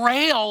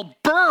trail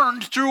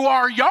burned through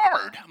our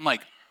yard? I'm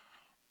like,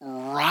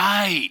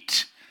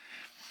 right.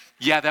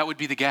 Yeah, that would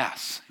be the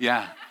gas.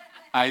 Yeah.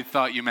 I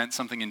thought you meant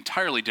something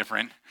entirely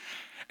different.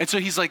 And so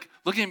he's like,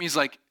 looking at me, he's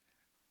like,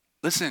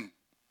 listen,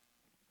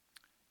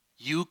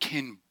 you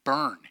can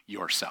burn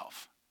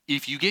yourself.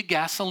 If you get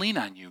gasoline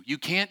on you, you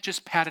can't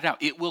just pat it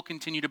out. It will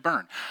continue to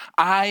burn.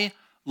 I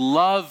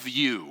love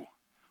you.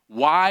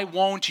 Why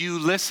won't you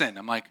listen?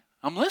 I'm like,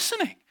 I'm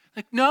listening.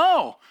 Like,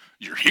 no,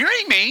 you're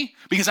hearing me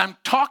because I'm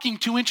talking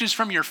 2 inches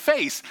from your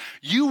face.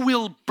 You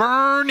will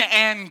burn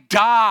and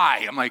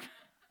die. I'm like,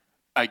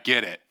 I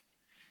get it.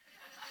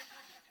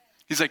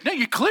 He's like, no,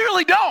 you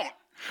clearly don't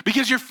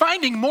because you're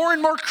finding more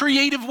and more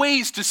creative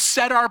ways to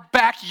set our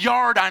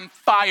backyard on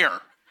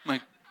fire. I'm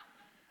like,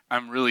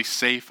 I'm really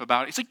safe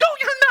about it. He's like, no,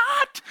 you're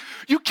not.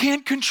 You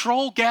can't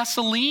control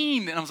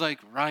gasoline. And I was like,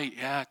 right,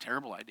 yeah,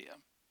 terrible idea.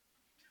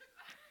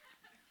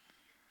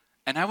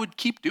 And I would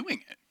keep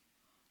doing it.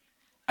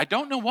 I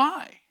don't know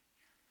why.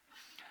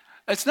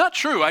 It's not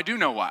true. I do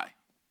know why.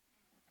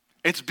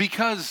 It's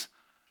because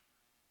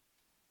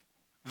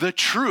the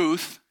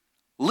truth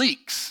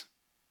leaks.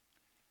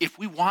 If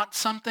we want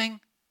something,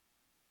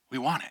 we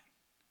want it.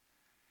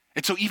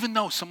 And so even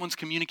though someone's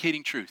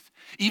communicating truth,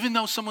 even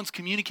though someone's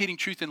communicating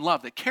truth in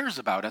love that cares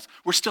about us,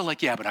 we're still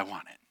like, yeah, but I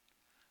want it.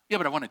 Yeah,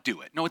 but I want to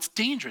do it. No, it's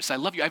dangerous. I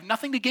love you. I have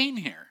nothing to gain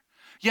here.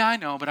 Yeah, I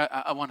know, but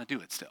I want to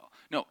do it still.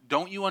 No,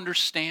 don't you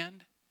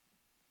understand?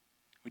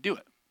 We do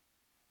it.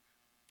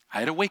 I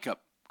had a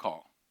wake-up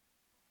call,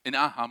 an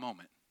aha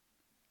moment.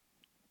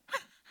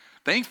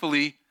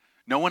 Thankfully,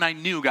 no one I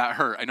knew got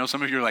hurt. I know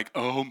some of you are like,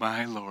 oh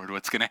my Lord,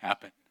 what's going to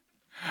happen?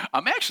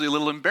 I'm actually a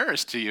little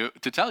embarrassed to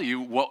tell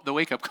you what the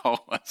wake-up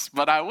call was,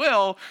 but I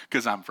will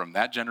because I'm from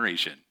that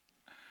generation.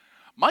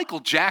 Michael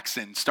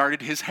Jackson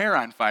started his hair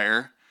on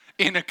fire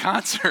in a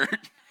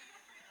concert,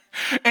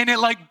 and it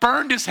like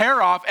burned his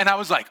hair off, and I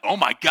was like, oh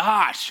my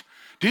gosh,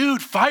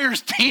 dude,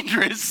 fire's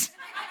dangerous.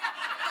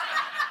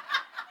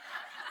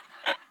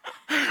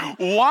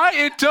 Why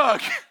it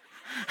took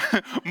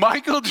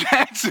Michael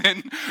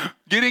Jackson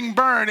getting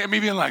burned and me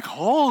being like,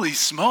 holy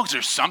smokes,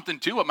 there's something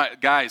to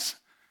it. Guys,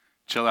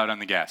 chill out on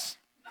the gas.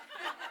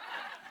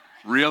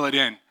 Reel it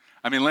in.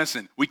 I mean,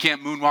 listen, we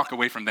can't moonwalk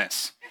away from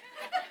this.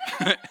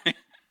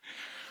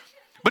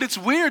 But it's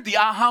weird, the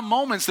aha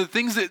moments, the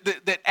things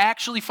that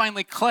actually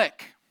finally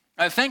click.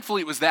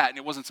 Thankfully, it was that, and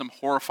it wasn't some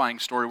horrifying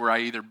story where I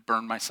either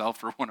burned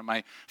myself or one of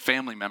my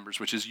family members,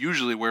 which is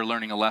usually where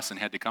learning a lesson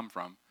had to come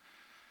from.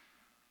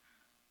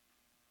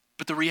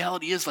 But the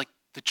reality is, like,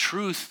 the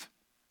truth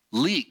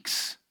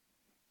leaks.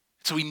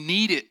 So we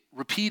need it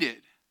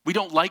repeated. We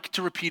don't like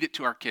to repeat it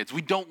to our kids.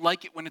 We don't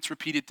like it when it's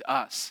repeated to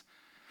us.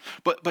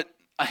 But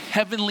a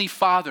heavenly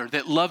Father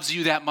that loves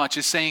you that much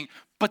is saying,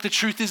 but the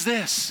truth is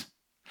this.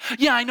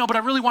 Yeah, I know, but I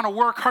really want to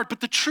work hard, but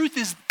the truth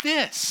is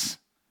this.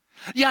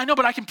 Yeah, I know,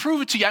 but I can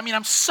prove it to you. I mean,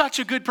 I'm such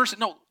a good person.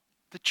 No,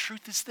 the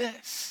truth is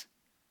this.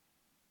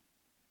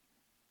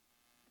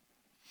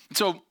 And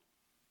so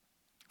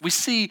we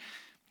see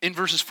in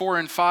verses 4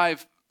 and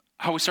 5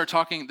 how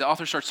the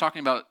author starts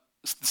talking about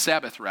the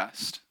Sabbath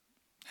rest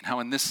and how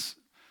in this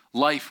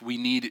life we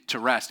need to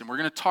rest. And we're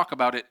going to talk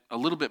about it a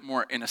little bit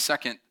more in a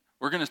second.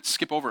 We're going to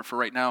skip over it for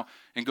right now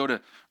and go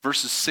to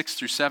verses 6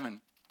 through 7.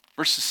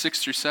 Verses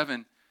 6 through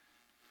 7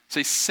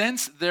 say,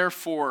 since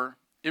therefore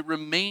it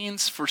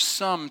remains for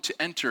some to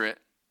enter it,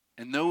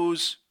 and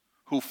those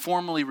who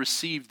formerly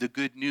received the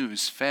good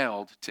news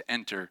failed to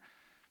enter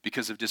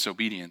because of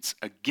disobedience,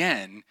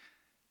 again,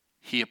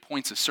 he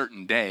appoints a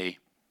certain day,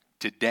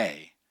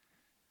 today,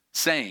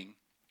 saying,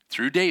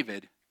 through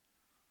David,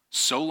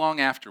 so long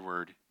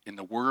afterward, in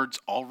the words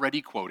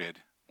already quoted,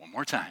 one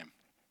more time,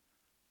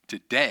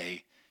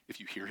 today, if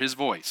you hear his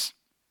voice,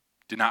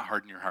 do not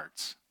harden your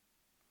hearts.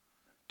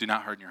 Do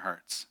not harden your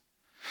hearts.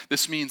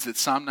 This means that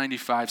Psalm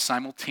 95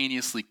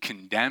 simultaneously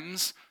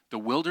condemns the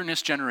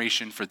wilderness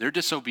generation for their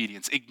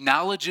disobedience,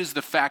 acknowledges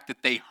the fact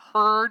that they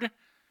heard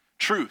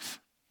truth.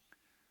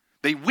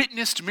 They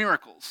witnessed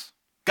miracles.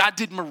 God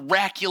did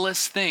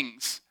miraculous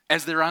things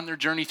as they're on their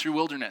journey through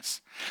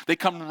wilderness. They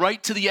come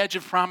right to the edge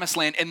of promised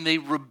land and they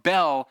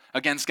rebel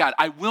against God.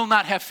 I will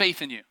not have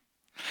faith in you.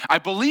 I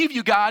believe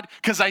you, God,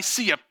 because I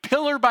see a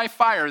pillar by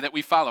fire that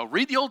we follow.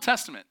 Read the Old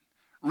Testament.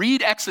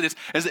 Read Exodus.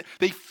 As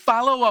they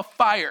follow a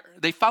fire.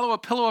 They follow a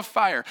pillar of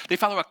fire. They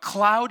follow a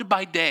cloud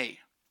by day.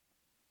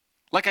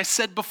 Like I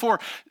said before,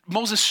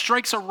 Moses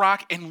strikes a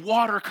rock and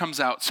water comes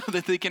out so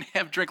that they can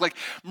have drink. Like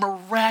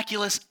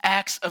miraculous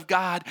acts of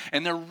God.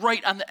 And they're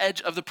right on the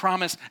edge of the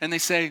promise. And they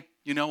say,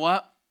 you know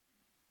what?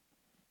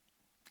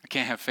 I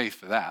can't have faith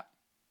for that.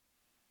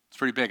 It's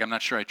pretty big. I'm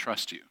not sure I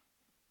trust you.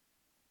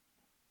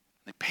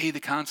 They pay the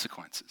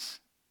consequences.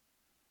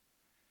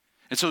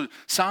 And so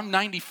Psalm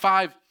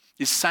 95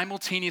 is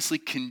simultaneously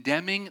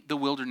condemning the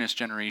wilderness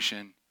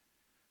generation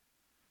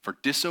for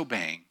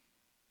disobeying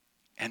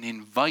and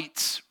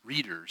invites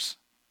readers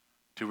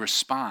to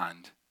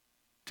respond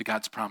to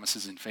God's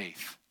promises in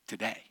faith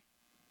today.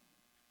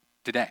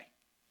 Today.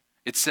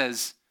 It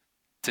says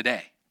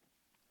today,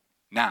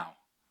 now,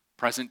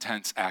 present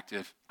tense,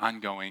 active,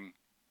 ongoing,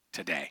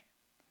 today.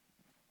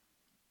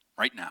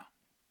 Right now.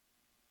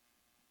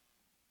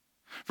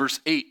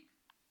 Verse 8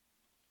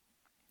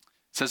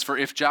 says, for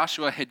if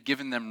Joshua had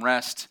given them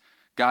rest,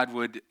 God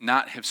would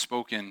not have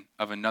spoken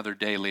of another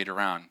day later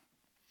on.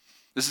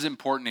 This is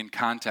important in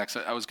context.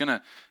 I was going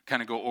to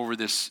kind of go over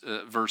this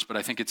verse, but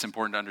I think it's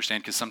important to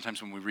understand because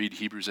sometimes when we read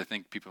Hebrews, I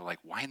think people are like,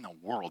 why in the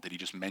world did he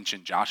just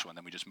mention Joshua? And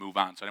then we just move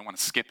on. So I didn't want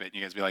to skip it. And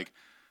you guys be like,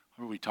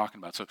 what are we talking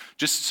about? So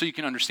just so you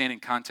can understand in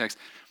context,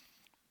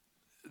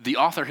 the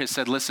author has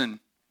said, listen,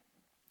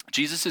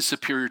 Jesus is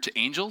superior to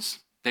angels.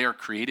 They are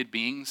created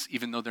beings.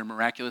 Even though they're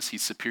miraculous,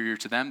 he's superior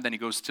to them. Then he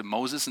goes to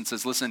Moses and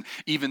says, listen,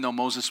 even though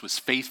Moses was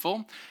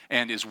faithful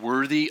and is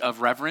worthy of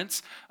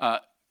reverence,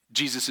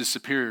 Jesus is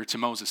superior to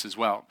Moses as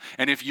well.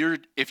 And if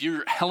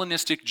you're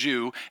Hellenistic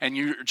Jew and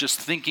you're just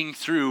thinking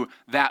through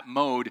that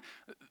mode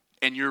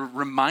and you're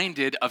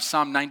reminded of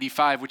Psalm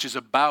 95, which is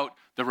about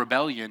the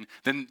rebellion,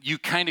 then you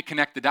kind of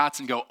connect the dots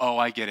and go, oh,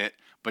 I get it.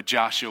 But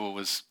Joshua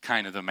was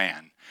kind of the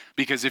man.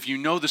 Because if you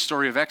know the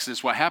story of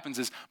Exodus, what happens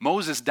is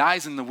Moses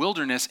dies in the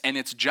wilderness, and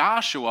it's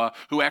Joshua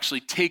who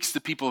actually takes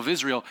the people of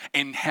Israel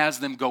and has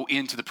them go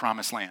into the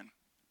promised land.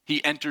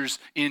 He enters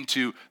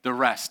into the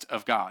rest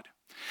of God.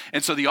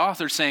 And so the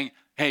author's saying,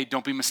 hey,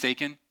 don't be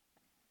mistaken.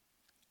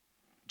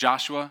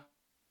 Joshua,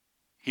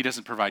 he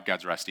doesn't provide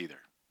God's rest either.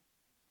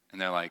 And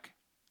they're like,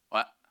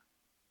 what?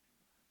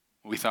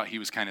 We thought he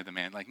was kind of the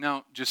man. Like,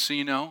 no, just so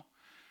you know,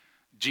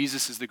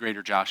 Jesus is the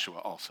greater Joshua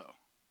also.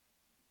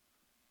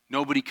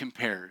 Nobody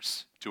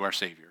compares to our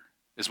Savior,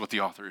 is what the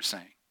author is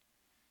saying.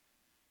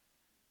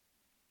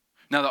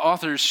 Now, the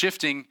author is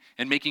shifting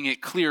and making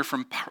it clear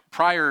from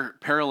prior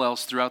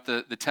parallels throughout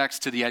the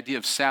text to the idea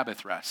of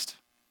Sabbath rest.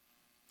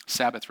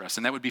 Sabbath rest.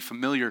 And that would be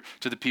familiar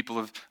to the people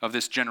of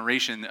this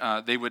generation.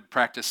 They would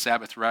practice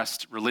Sabbath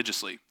rest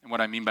religiously. And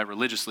what I mean by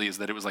religiously is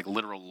that it was like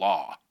literal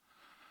law,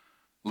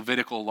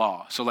 Levitical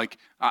law. So like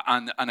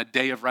on a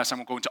day of rest, I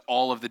won't go into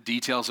all of the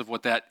details of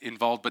what that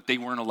involved, but they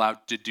weren't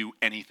allowed to do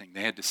anything.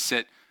 They had to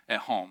sit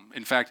at home.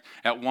 In fact,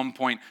 at one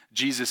point,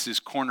 Jesus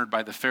is cornered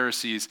by the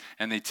Pharisees,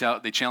 and they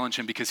challenge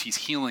him because he's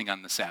healing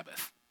on the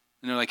Sabbath.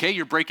 And they're like, hey,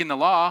 you're breaking the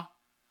law.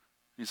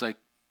 He's like,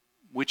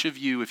 which of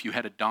you, if you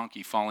had a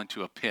donkey fall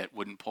into a pit,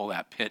 wouldn't pull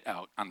that pit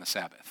out on the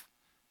Sabbath?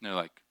 And they're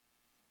like,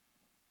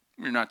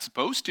 you're not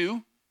supposed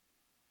to.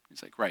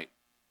 He's like, right.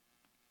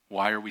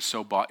 Why are we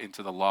so bought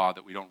into the law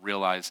that we don't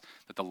realize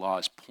that the law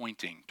is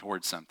pointing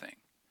towards something?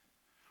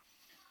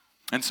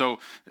 And so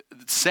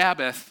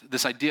Sabbath,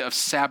 this idea of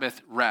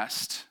Sabbath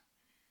rest,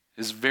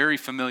 is very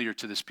familiar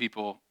to this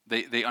people.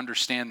 They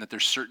understand that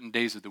there's certain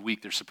days of the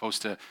week they're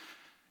supposed to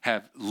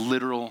have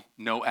literal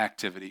no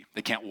activity.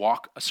 They can't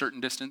walk a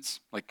certain distance,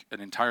 like an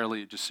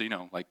entirely, just so you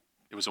know, like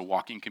it was a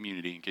walking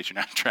community in case you're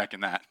not tracking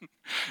that.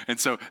 And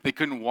so they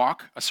couldn't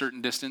walk a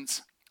certain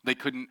distance. They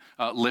couldn't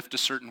lift a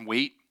certain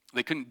weight.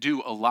 They couldn't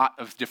do a lot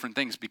of different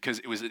things because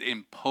it was an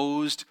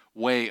imposed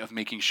way of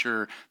making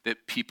sure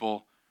that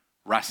people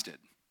rested,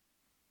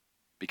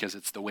 because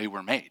it's the way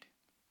we're made.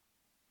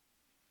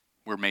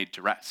 We're made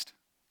to rest.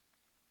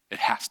 It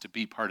has to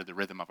be part of the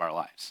rhythm of our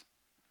lives.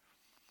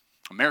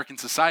 American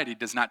society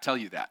does not tell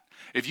you that.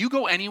 If you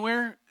go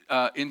anywhere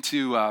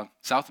into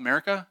South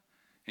America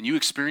and you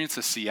experience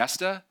a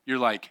siesta, you're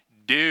like,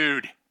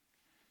 dude,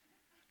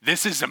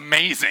 this is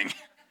amazing.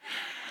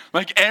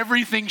 Like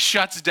everything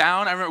shuts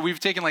down. I remember we've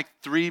taken like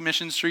 3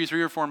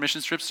 or 4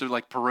 mission trips to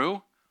like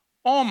Peru.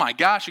 Oh my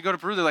gosh, you go to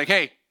Peru, they're like,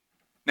 hey,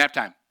 nap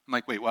time. I'm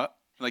like, wait, what?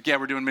 They're like, yeah,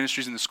 we're doing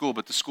ministries in the school,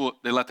 but the school,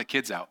 they let the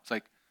kids out. It's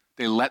like,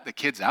 they let the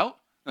kids out?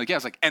 I'm like, yeah.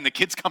 It's like, and the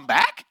kids come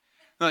back?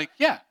 They're like,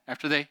 yeah,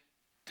 after they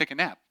take a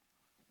nap.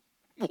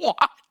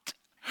 What?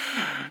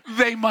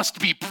 They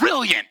must be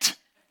brilliant.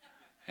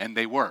 And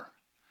they were.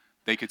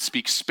 They could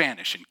speak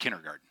Spanish in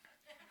kindergarten.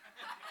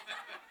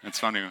 That's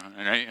funny,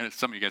 right?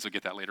 Some of you guys will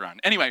get that later on.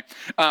 Anyway,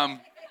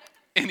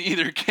 in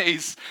either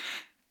case,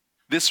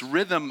 this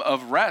rhythm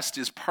of rest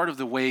is part of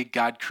the way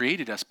God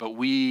created us, but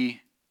we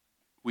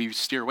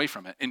steer away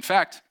from it. In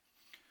fact,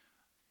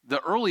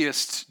 the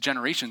earliest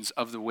generations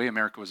of the way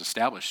America was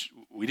established,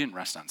 we didn't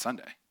rest on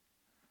Sunday.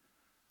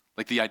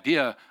 Like the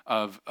idea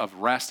of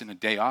rest and a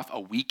day off, a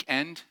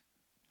weekend,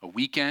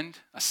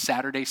 a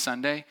Saturday,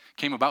 Sunday,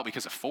 came about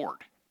because of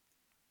Ford.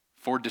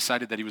 Ford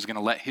decided that he was going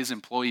to let his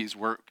employees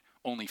work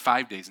only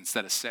 5 days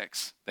instead of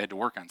 6. They had to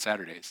work on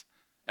Saturdays.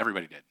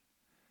 Everybody did.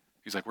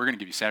 He's like, we're going to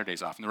give you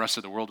Saturdays off. And the rest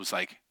of the world was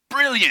like,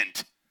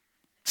 brilliant!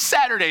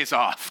 Saturdays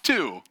off,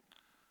 too.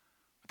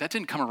 But that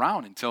didn't come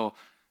around until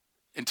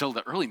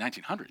the early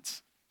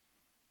 1900s.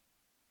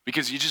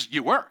 Because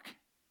you work.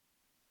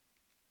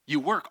 You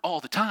work all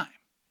the time.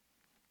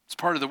 It's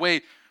part of the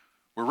way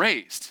we're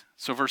raised.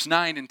 So verse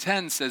 9 and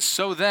 10 says,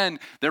 so then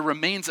there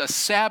remains a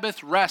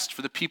Sabbath rest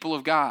for the people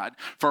of God.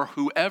 For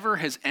whoever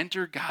has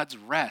entered God's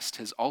rest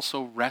has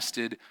also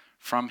rested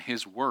from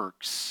his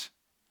works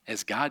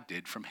as God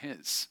did from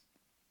his.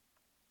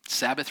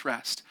 Sabbath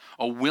rest.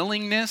 A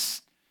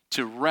willingness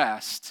to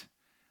rest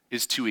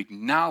is to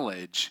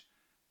acknowledge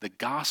the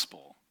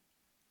gospel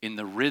in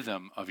the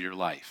rhythm of your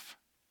life.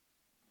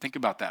 Think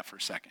about that for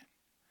a second.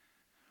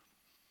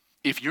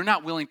 If you're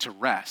not willing to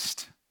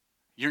rest,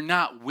 you're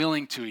not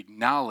willing to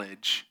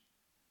acknowledge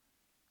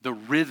the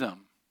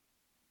rhythm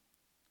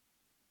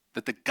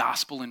that the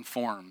gospel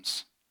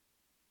informs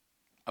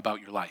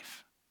about your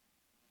life.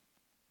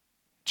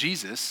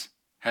 Jesus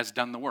has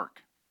done the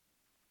work.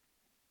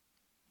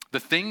 The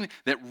thing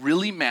that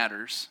really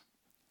matters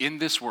in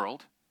this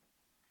world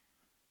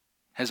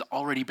has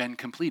already been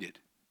completed.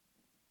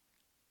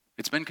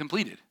 It's been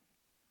completed.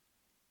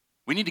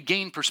 We need to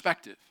gain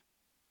perspective.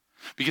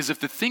 Because if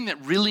the thing that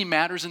really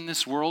matters in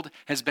this world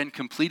has been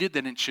completed,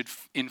 then it should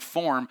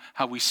inform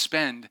how we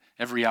spend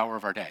every hour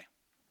of our day.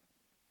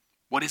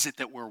 What is it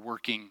that we're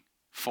working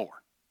for?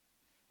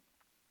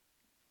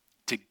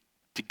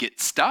 To get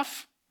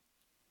stuff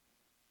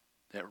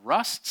that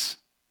rusts,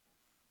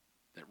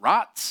 that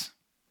rots,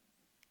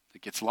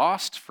 that gets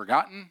lost,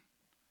 forgotten?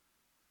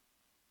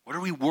 What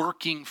are we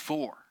working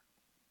for?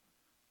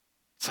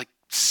 It's like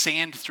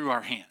sand through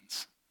our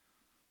hands.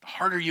 The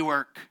harder you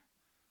work,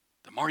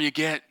 the more you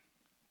get,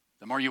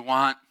 the more you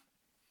want.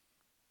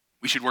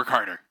 We should work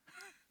harder.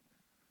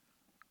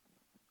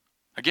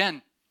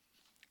 Again,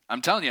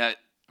 I'm telling you, I'm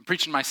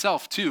preaching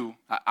myself too.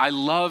 I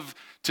love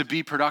to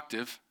be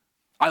productive.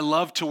 I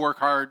love to work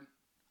hard.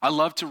 I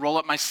love to roll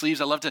up my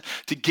sleeves. I love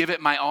to give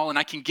it my all, and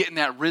I can get in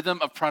that rhythm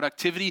of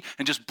productivity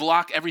and just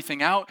block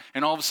everything out,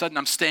 and all of a sudden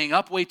I'm staying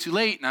up way too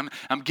late, and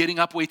I'm getting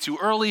up way too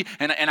early,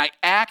 and I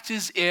act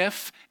as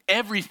if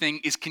everything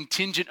is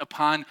contingent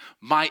upon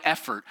my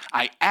effort.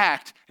 I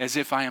act as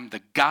if I am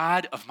the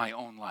God of my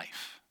own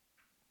life.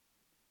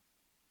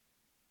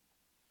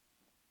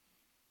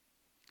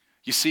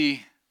 You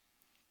see,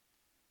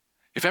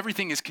 if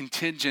everything is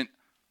contingent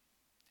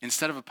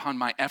instead of upon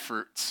my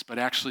efforts, but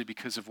actually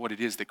because of what it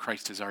is that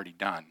Christ has already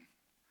done,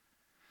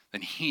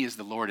 then he is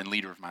the Lord and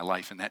leader of my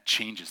life, and that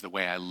changes the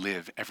way I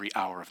live every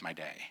hour of my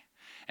day.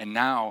 And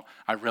now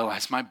I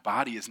realize my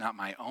body is not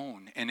my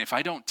own, and if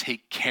I don't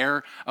take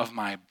care of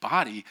my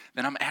body,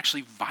 then I'm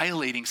actually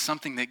violating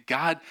something that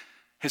God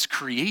has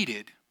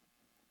created.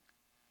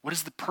 What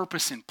is the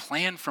purpose and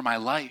plan for my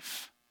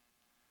life?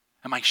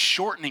 Am I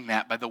shortening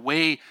that by the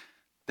way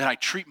that I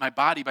treat my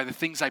body, by the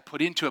things I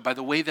put into it, by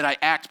the way that I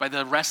act, by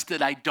the rest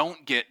that I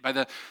don't get,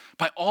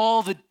 by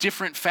all the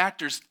different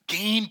factors?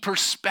 Gain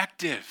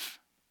perspective.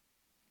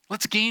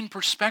 Let's gain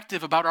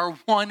perspective about our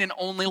one and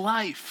only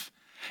life.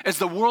 As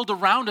the world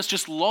around us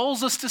just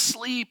lulls us to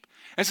sleep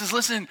and says,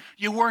 listen,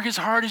 you work as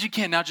hard as you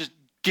can, now just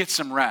get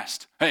some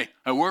rest. Hey,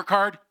 I work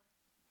hard,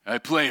 I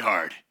play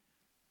hard.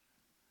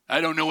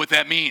 I don't know what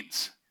that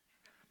means,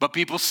 but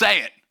people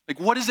say it. Like,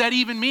 what does that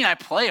even mean? I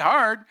play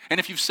hard. And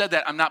if you've said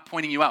that, I'm not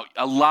pointing you out.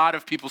 A lot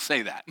of people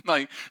say that.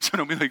 Like, so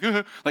don't be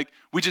like, like,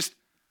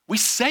 we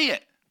say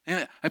it.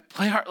 Yeah, I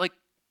play hard. Like,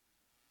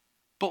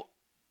 but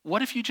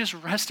what if you just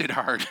rested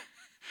hard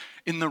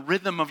in the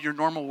rhythm of your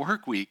normal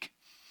work week?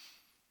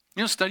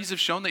 You know, studies have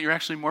shown that you're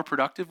actually more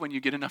productive when you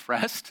get enough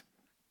rest.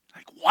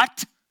 Like,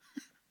 what?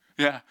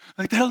 Yeah,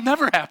 like that'll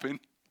never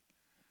happen.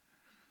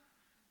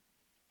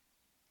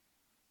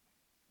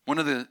 One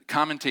of the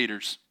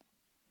commentators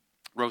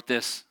wrote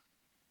this.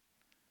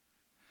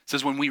 It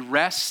says, when we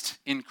rest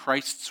in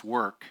Christ's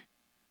work,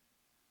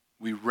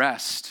 we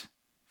rest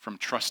from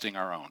trusting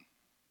our own.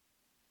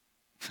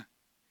 I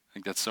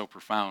think that's so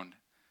profound.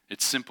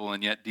 It's simple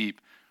and yet deep.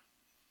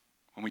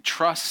 When we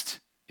trust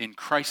in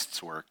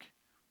Christ's work,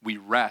 we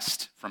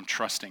rest from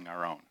trusting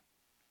our own.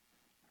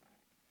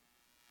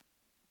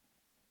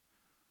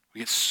 We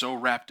get so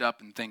wrapped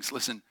up in things.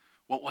 Listen,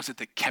 what was it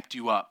that kept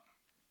you up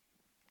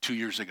 2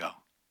 years ago?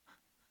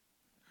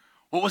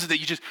 What was it that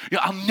you just,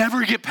 I'll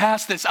never get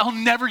past this. I'll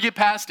never get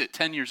past it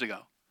 10 years ago.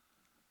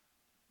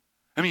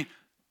 I mean,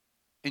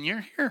 and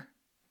you're here.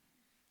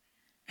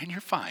 And you're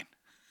fine.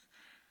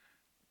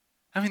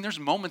 I mean, there's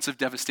moments of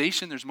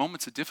devastation, there's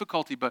moments of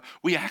difficulty, but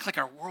we act like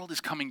our world is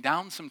coming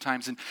down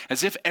sometimes, and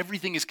as if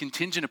everything is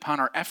contingent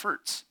upon our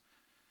efforts.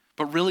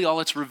 But really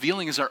all it's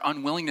revealing is our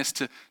unwillingness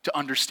to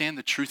understand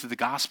the truth of the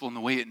gospel and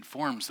the way it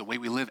informs the way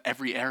we live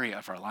every area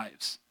of our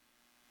lives.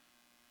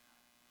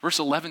 Verse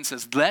 11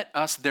 says, let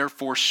us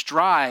therefore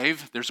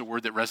strive. There's a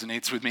word that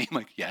resonates with me. I'm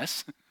like,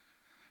 yes.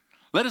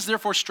 Let us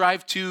therefore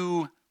strive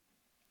to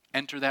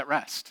enter that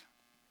rest.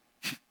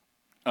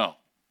 Oh,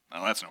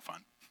 well, that's no fun.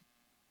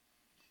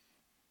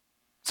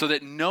 So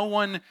that no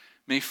one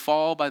may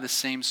fall by the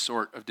same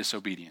sort of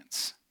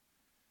disobedience.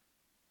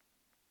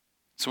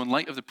 So in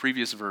light of the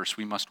previous verse,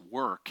 we must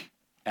work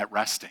at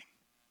resting.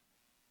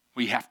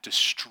 We have to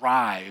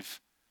strive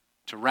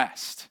to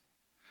rest.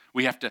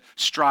 We have to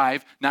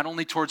strive not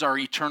only towards our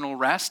eternal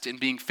rest and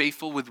being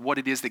faithful with what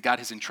it is that God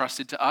has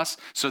entrusted to us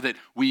so that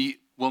we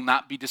will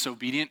not be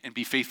disobedient and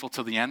be faithful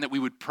till the end, that we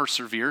would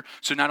persevere.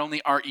 So not only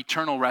our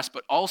eternal rest,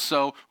 but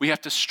also we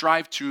have to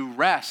strive to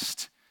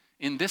rest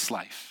in this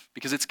life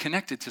because it's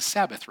connected to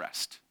Sabbath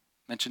rest,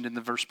 mentioned in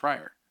the verse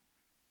prior.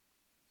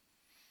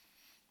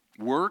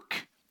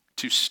 Work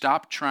to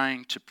stop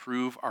trying to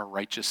prove our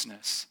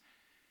righteousness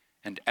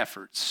and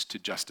efforts to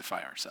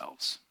justify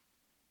ourselves.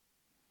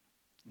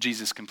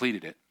 Jesus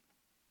completed it.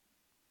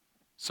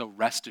 So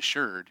rest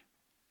assured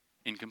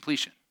in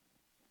completion.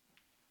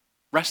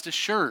 Rest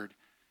assured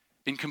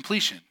in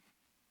completion.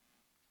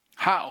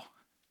 How?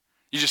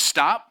 You just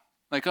stop?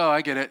 Like, oh,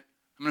 I get it.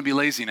 I'm going to be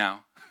lazy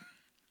now.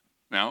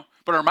 No.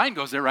 But our mind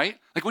goes there, right?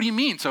 Like, what do you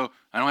mean? So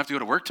I don't have to go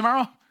to work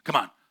tomorrow? Come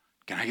on.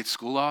 Can I get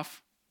school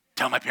off?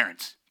 Tell my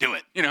parents. Do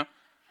it, you know.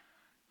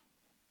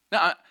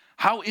 Now,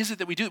 how is it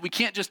that we do it? We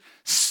can't just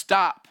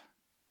stop.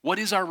 What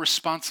is our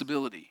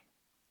responsibility?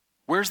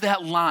 Where's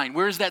that line?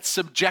 Where's that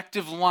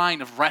subjective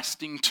line of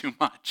resting too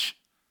much?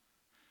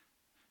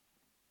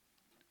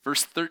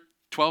 Verse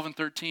 12 and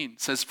 13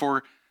 says,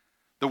 for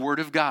the word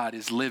of God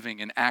is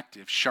living and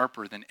active,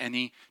 sharper than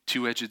any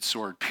two-edged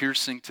sword,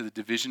 piercing to the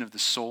division of the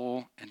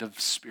soul and of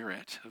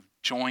spirit, of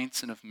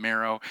joints and of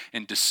marrow,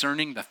 and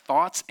discerning the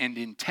thoughts and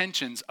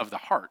intentions of the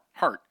heart,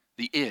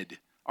 the id,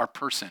 our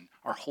person,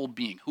 our whole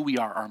being, who we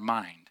are, our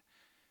mind,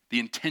 the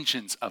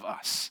intentions of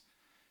us.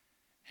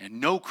 And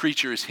no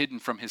creature is hidden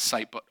from his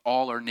sight, but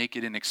all are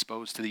naked and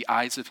exposed to the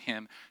eyes of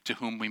him to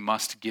whom we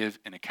must give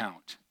an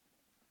account.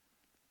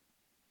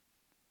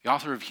 The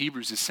author of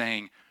Hebrews is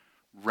saying,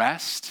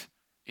 rest,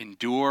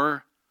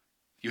 endure,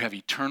 you have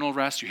eternal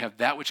rest, you have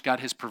that which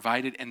God has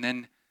provided, and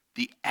then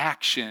the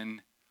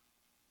action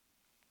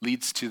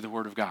leads to the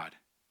word of God.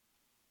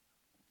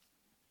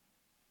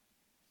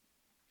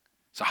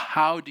 So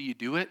how do you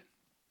do it?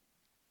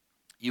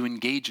 You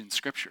engage in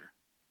Scripture.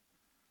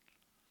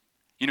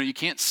 You know, you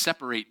can't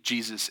separate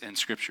Jesus and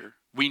Scripture.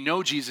 We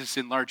know Jesus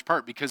in large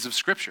part because of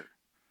Scripture,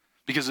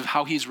 because of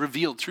how he's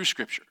revealed through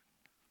Scripture.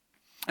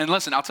 And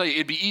listen, I'll tell you,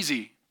 it'd be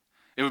easy.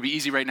 It would be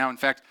easy right now. In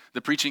fact,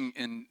 the preaching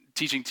and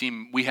teaching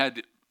team, we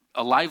had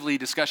a lively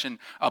discussion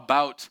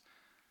about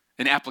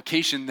an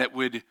application that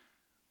would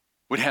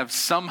have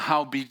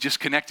somehow be just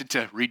connected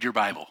to read your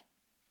Bible,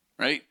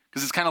 right?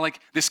 Because it's kind of like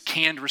this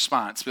canned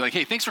response. Be like,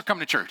 hey, thanks for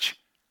coming to church.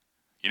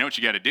 You know what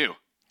you got to do?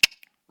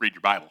 Read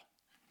your Bible.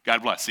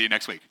 God bless. See you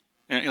next week.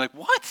 And you're like,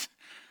 what?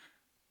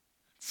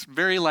 It's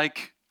very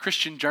like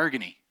Christian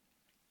jargony.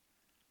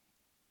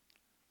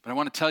 But I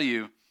want to tell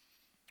you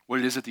what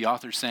it is that the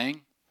author's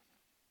saying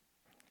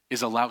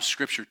is allow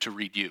Scripture to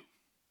read you.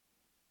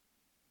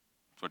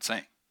 That's what it's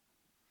saying.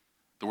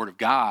 The Word of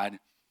God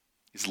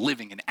is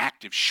living and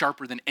active,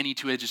 sharper than any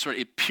two-edged sword.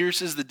 It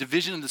pierces the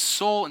division of the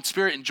soul and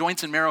spirit and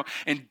joints and marrow,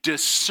 and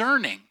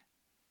discerning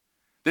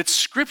that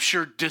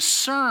Scripture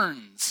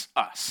discerns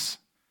us.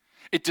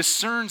 It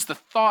discerns the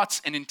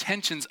thoughts and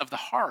intentions of the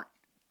heart.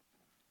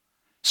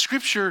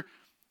 Scripture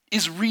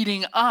is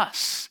reading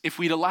us if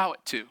we'd allow it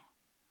to.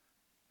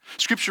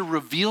 Scripture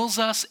reveals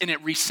us and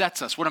it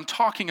resets us. What I'm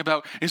talking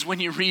about is when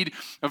you read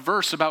a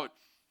verse about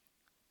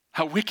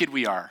how wicked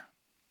we are,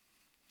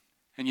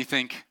 and you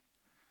think,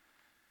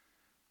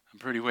 I'm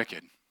pretty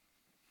wicked.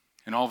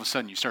 And all of a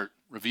sudden you start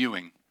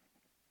reviewing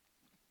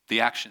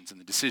the actions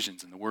and the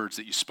decisions and the words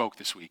that you spoke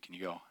this week, and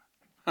you go,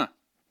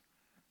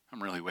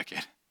 I'm really wicked.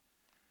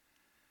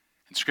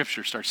 And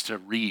Scripture starts to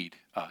read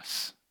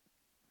us.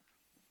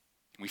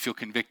 And we feel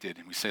convicted,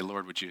 and we say,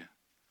 Lord, would you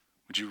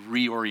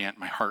reorient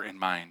my heart and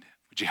mind?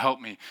 Would you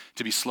help me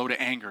to be slow to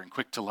anger and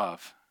quick to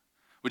love?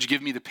 Would you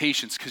give me the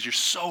patience, because you're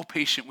so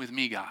patient with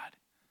me, God?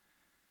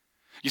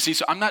 You see,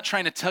 so I'm not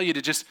trying to tell you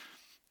to just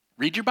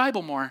read your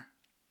Bible more.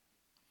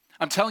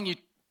 I'm telling you,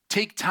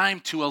 take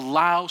time to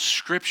allow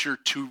Scripture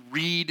to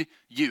read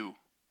you.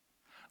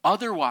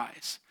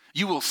 Otherwise,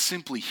 you will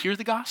simply hear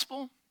the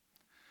gospel.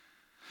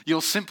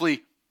 You'll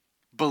simply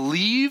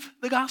believe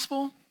the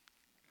gospel.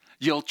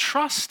 You'll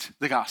trust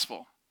the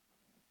gospel.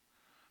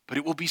 But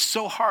it will be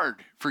so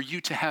hard for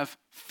you to have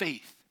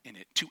faith in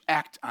it, to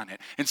act on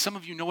it. And some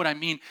of you know what I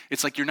mean.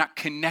 It's like you're not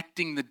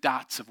connecting the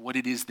dots of what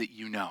it is that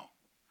you know.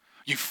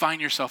 You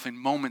find yourself in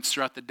moments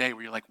throughout the day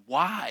where you're like,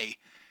 why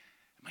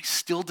am I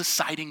still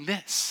deciding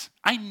this?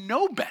 I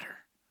know better.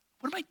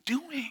 What am I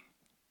doing?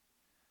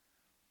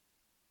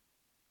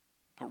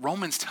 But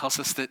Romans tells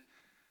us that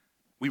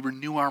we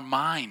renew our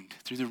mind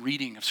through the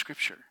reading of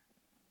Scripture.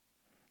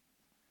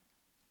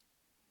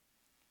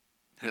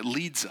 That it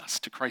leads us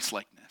to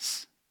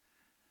Christ-likeness.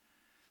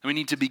 And we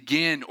need to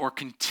begin or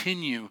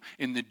continue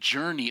in the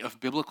journey of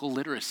biblical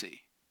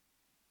literacy.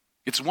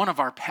 It's one of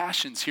our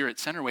passions here at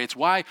Centerway. It's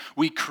why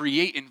we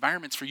create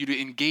environments for you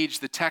to engage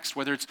the text,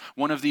 whether it's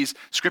one of these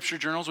scripture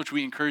journals, which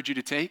we encourage you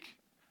to take,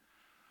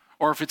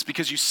 or if it's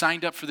because you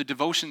signed up for the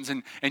devotions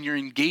and you're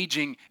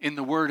engaging in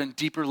the Word on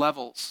deeper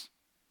levels.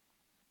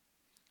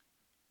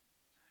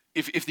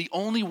 If the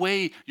only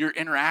way you're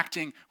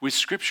interacting with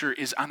Scripture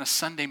is on a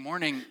Sunday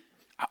morning,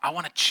 I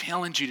want to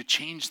challenge you to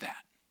change that.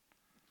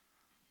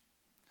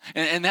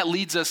 And that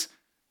leads us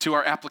to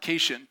our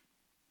application.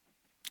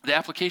 The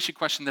application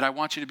question that I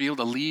want you to be able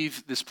to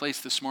leave this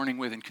place this morning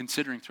with and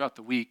considering throughout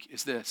the week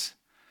is this: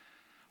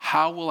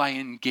 how will I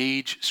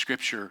engage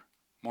Scripture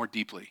more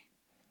deeply?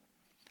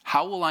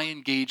 How will I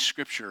engage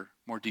Scripture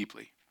more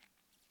deeply?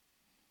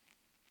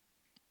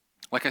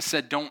 Like I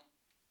said, don't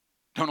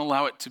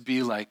allow it to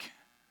be like,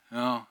 oh,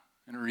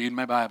 I'm going to read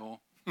my Bible.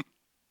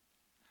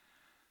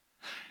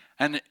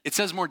 And it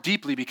says more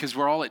deeply because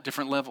we're all at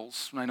different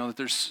levels. And I know that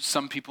there's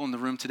some people in the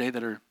room today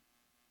that are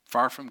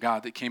far from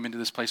God that came into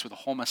this place with a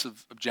whole mess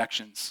of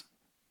objections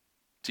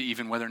to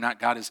even whether or not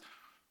God is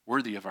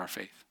worthy of our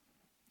faith.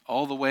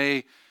 All the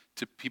way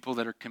to people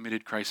that are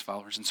committed Christ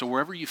followers. And so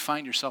wherever you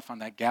find yourself on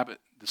that gamut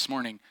this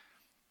morning,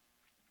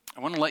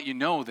 I want to let you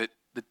know that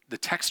the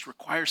text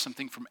requires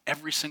something from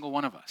every single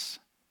one of us.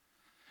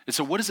 And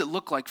so what does it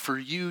look like for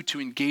you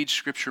to engage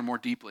Scripture more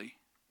deeply?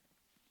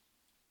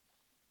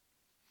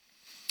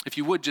 If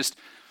you would just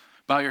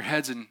bow your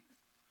heads and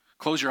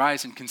close your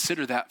eyes and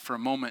consider that for a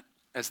moment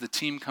as the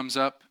team comes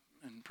up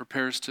and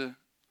prepares to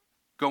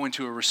go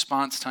into a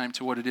response time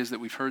to what it is that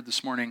we've heard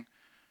this morning.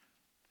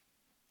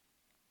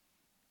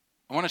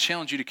 I want to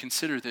challenge you to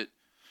consider that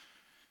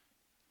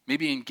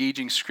maybe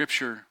engaging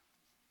Scripture,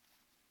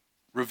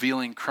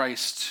 revealing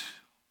Christ,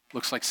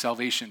 looks like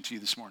salvation to you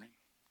this morning.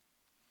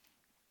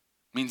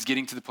 It means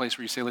getting to the place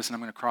where you say, listen,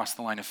 I'm going to cross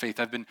the line of faith.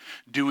 I've been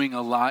doing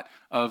a lot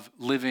of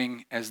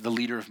living as the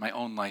leader of my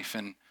own life,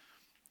 and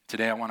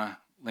today I want to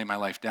lay my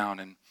life down.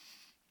 And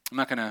I'm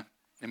not going to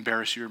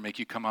embarrass you or make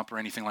you come up or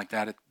anything like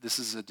that. This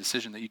is a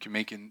decision that you can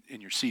make in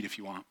your seat if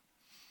you want.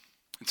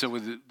 And so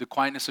with the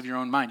quietness of your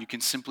own mind, you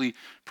can simply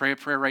pray a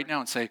prayer right now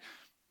and say,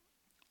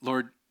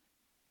 Lord,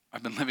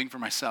 I've been living for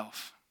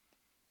myself,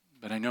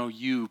 but I know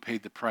you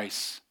paid the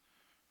price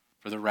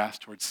for the wrath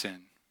towards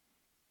sin.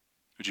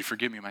 Would you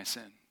forgive me my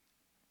sin?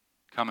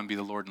 come and be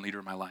the Lord and leader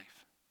of my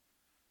life.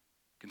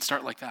 You can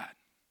start like that.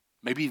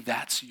 Maybe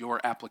that's your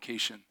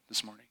application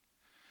this morning.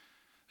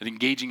 That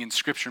engaging in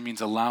Scripture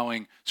means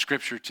allowing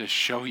Scripture to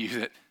show you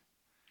that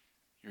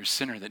you're a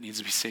sinner that needs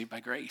to be saved by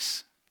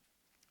grace.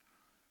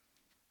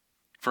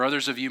 For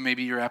others of you,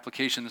 maybe your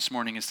application this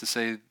morning is to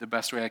say the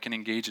best way I can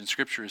engage in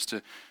Scripture is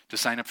to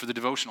sign up for the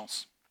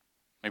devotionals.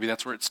 Maybe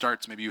that's where it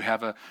starts. Maybe you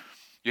haven't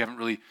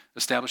really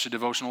established a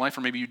devotional life,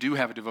 or maybe you do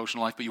have a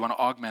devotional life, but you want to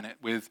augment it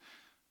with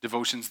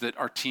devotions that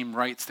our team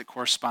writes that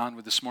correspond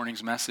with this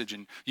morning's message.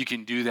 And you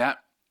can do that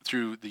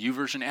through the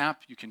YouVersion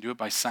app. You can do it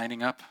by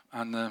signing up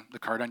on the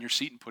card on your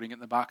seat and putting it in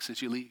the box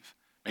as you leave.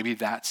 Maybe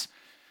that's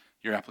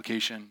your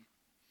application.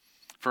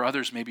 For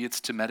others, maybe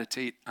it's to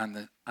meditate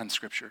on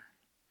Scripture.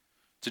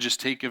 To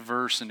just take a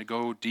verse and to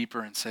go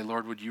deeper and say,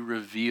 Lord, would you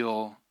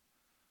reveal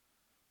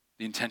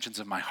the intentions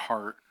of my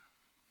heart?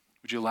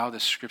 Would you allow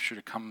this Scripture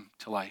to come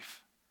to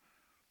life?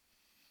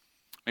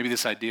 Maybe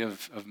this idea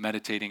of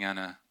meditating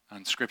on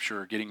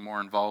Scripture or getting more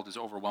involved is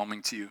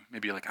overwhelming to you.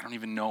 Maybe you're like, I don't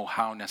even know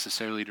how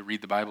necessarily to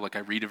read the Bible. Like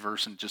I read a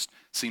verse and it just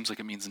seems like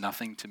it means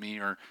nothing to me,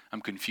 or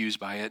I'm confused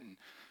by it. And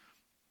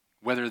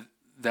whether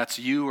that's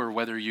you or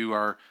whether you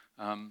are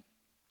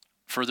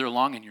further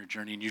along in your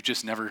journey and you've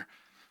just never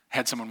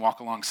had someone walk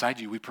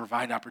alongside you, we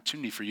provide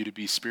opportunity for you to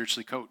be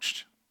spiritually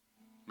coached.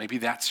 Maybe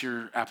that's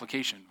your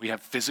application. We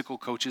have physical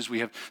coaches, we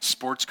have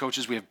sports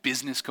coaches, we have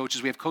business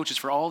coaches, we have coaches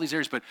for all these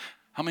areas, but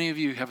how many of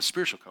you have a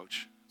spiritual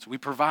coach? So we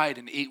provide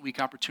an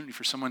 8-week opportunity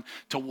for someone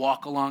to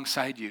walk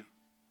alongside you and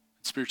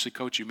spiritually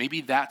coach you.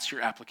 Maybe that's your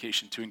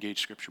application to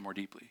engage Scripture more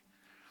deeply.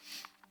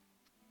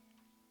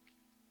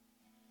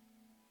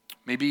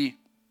 Maybe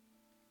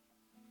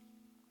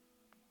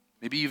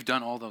you've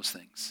done all those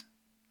things.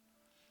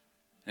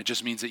 It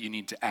just means that you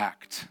need to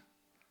act.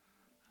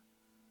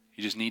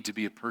 You just need to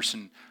be a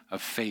person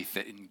of faith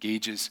that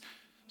engages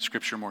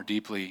Scripture more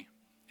deeply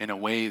in a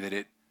way that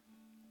it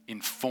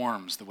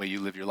informs the way you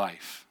live your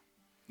life,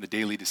 the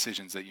daily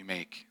decisions that you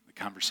make, the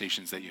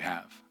conversations that you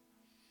have.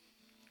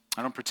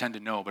 I don't pretend to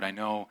know, but I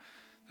know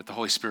that the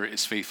Holy Spirit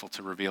is faithful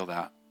to reveal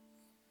that.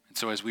 And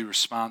so as we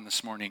respond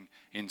this morning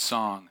in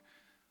song,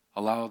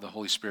 allow the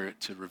Holy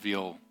Spirit to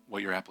reveal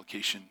what your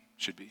application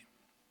should be.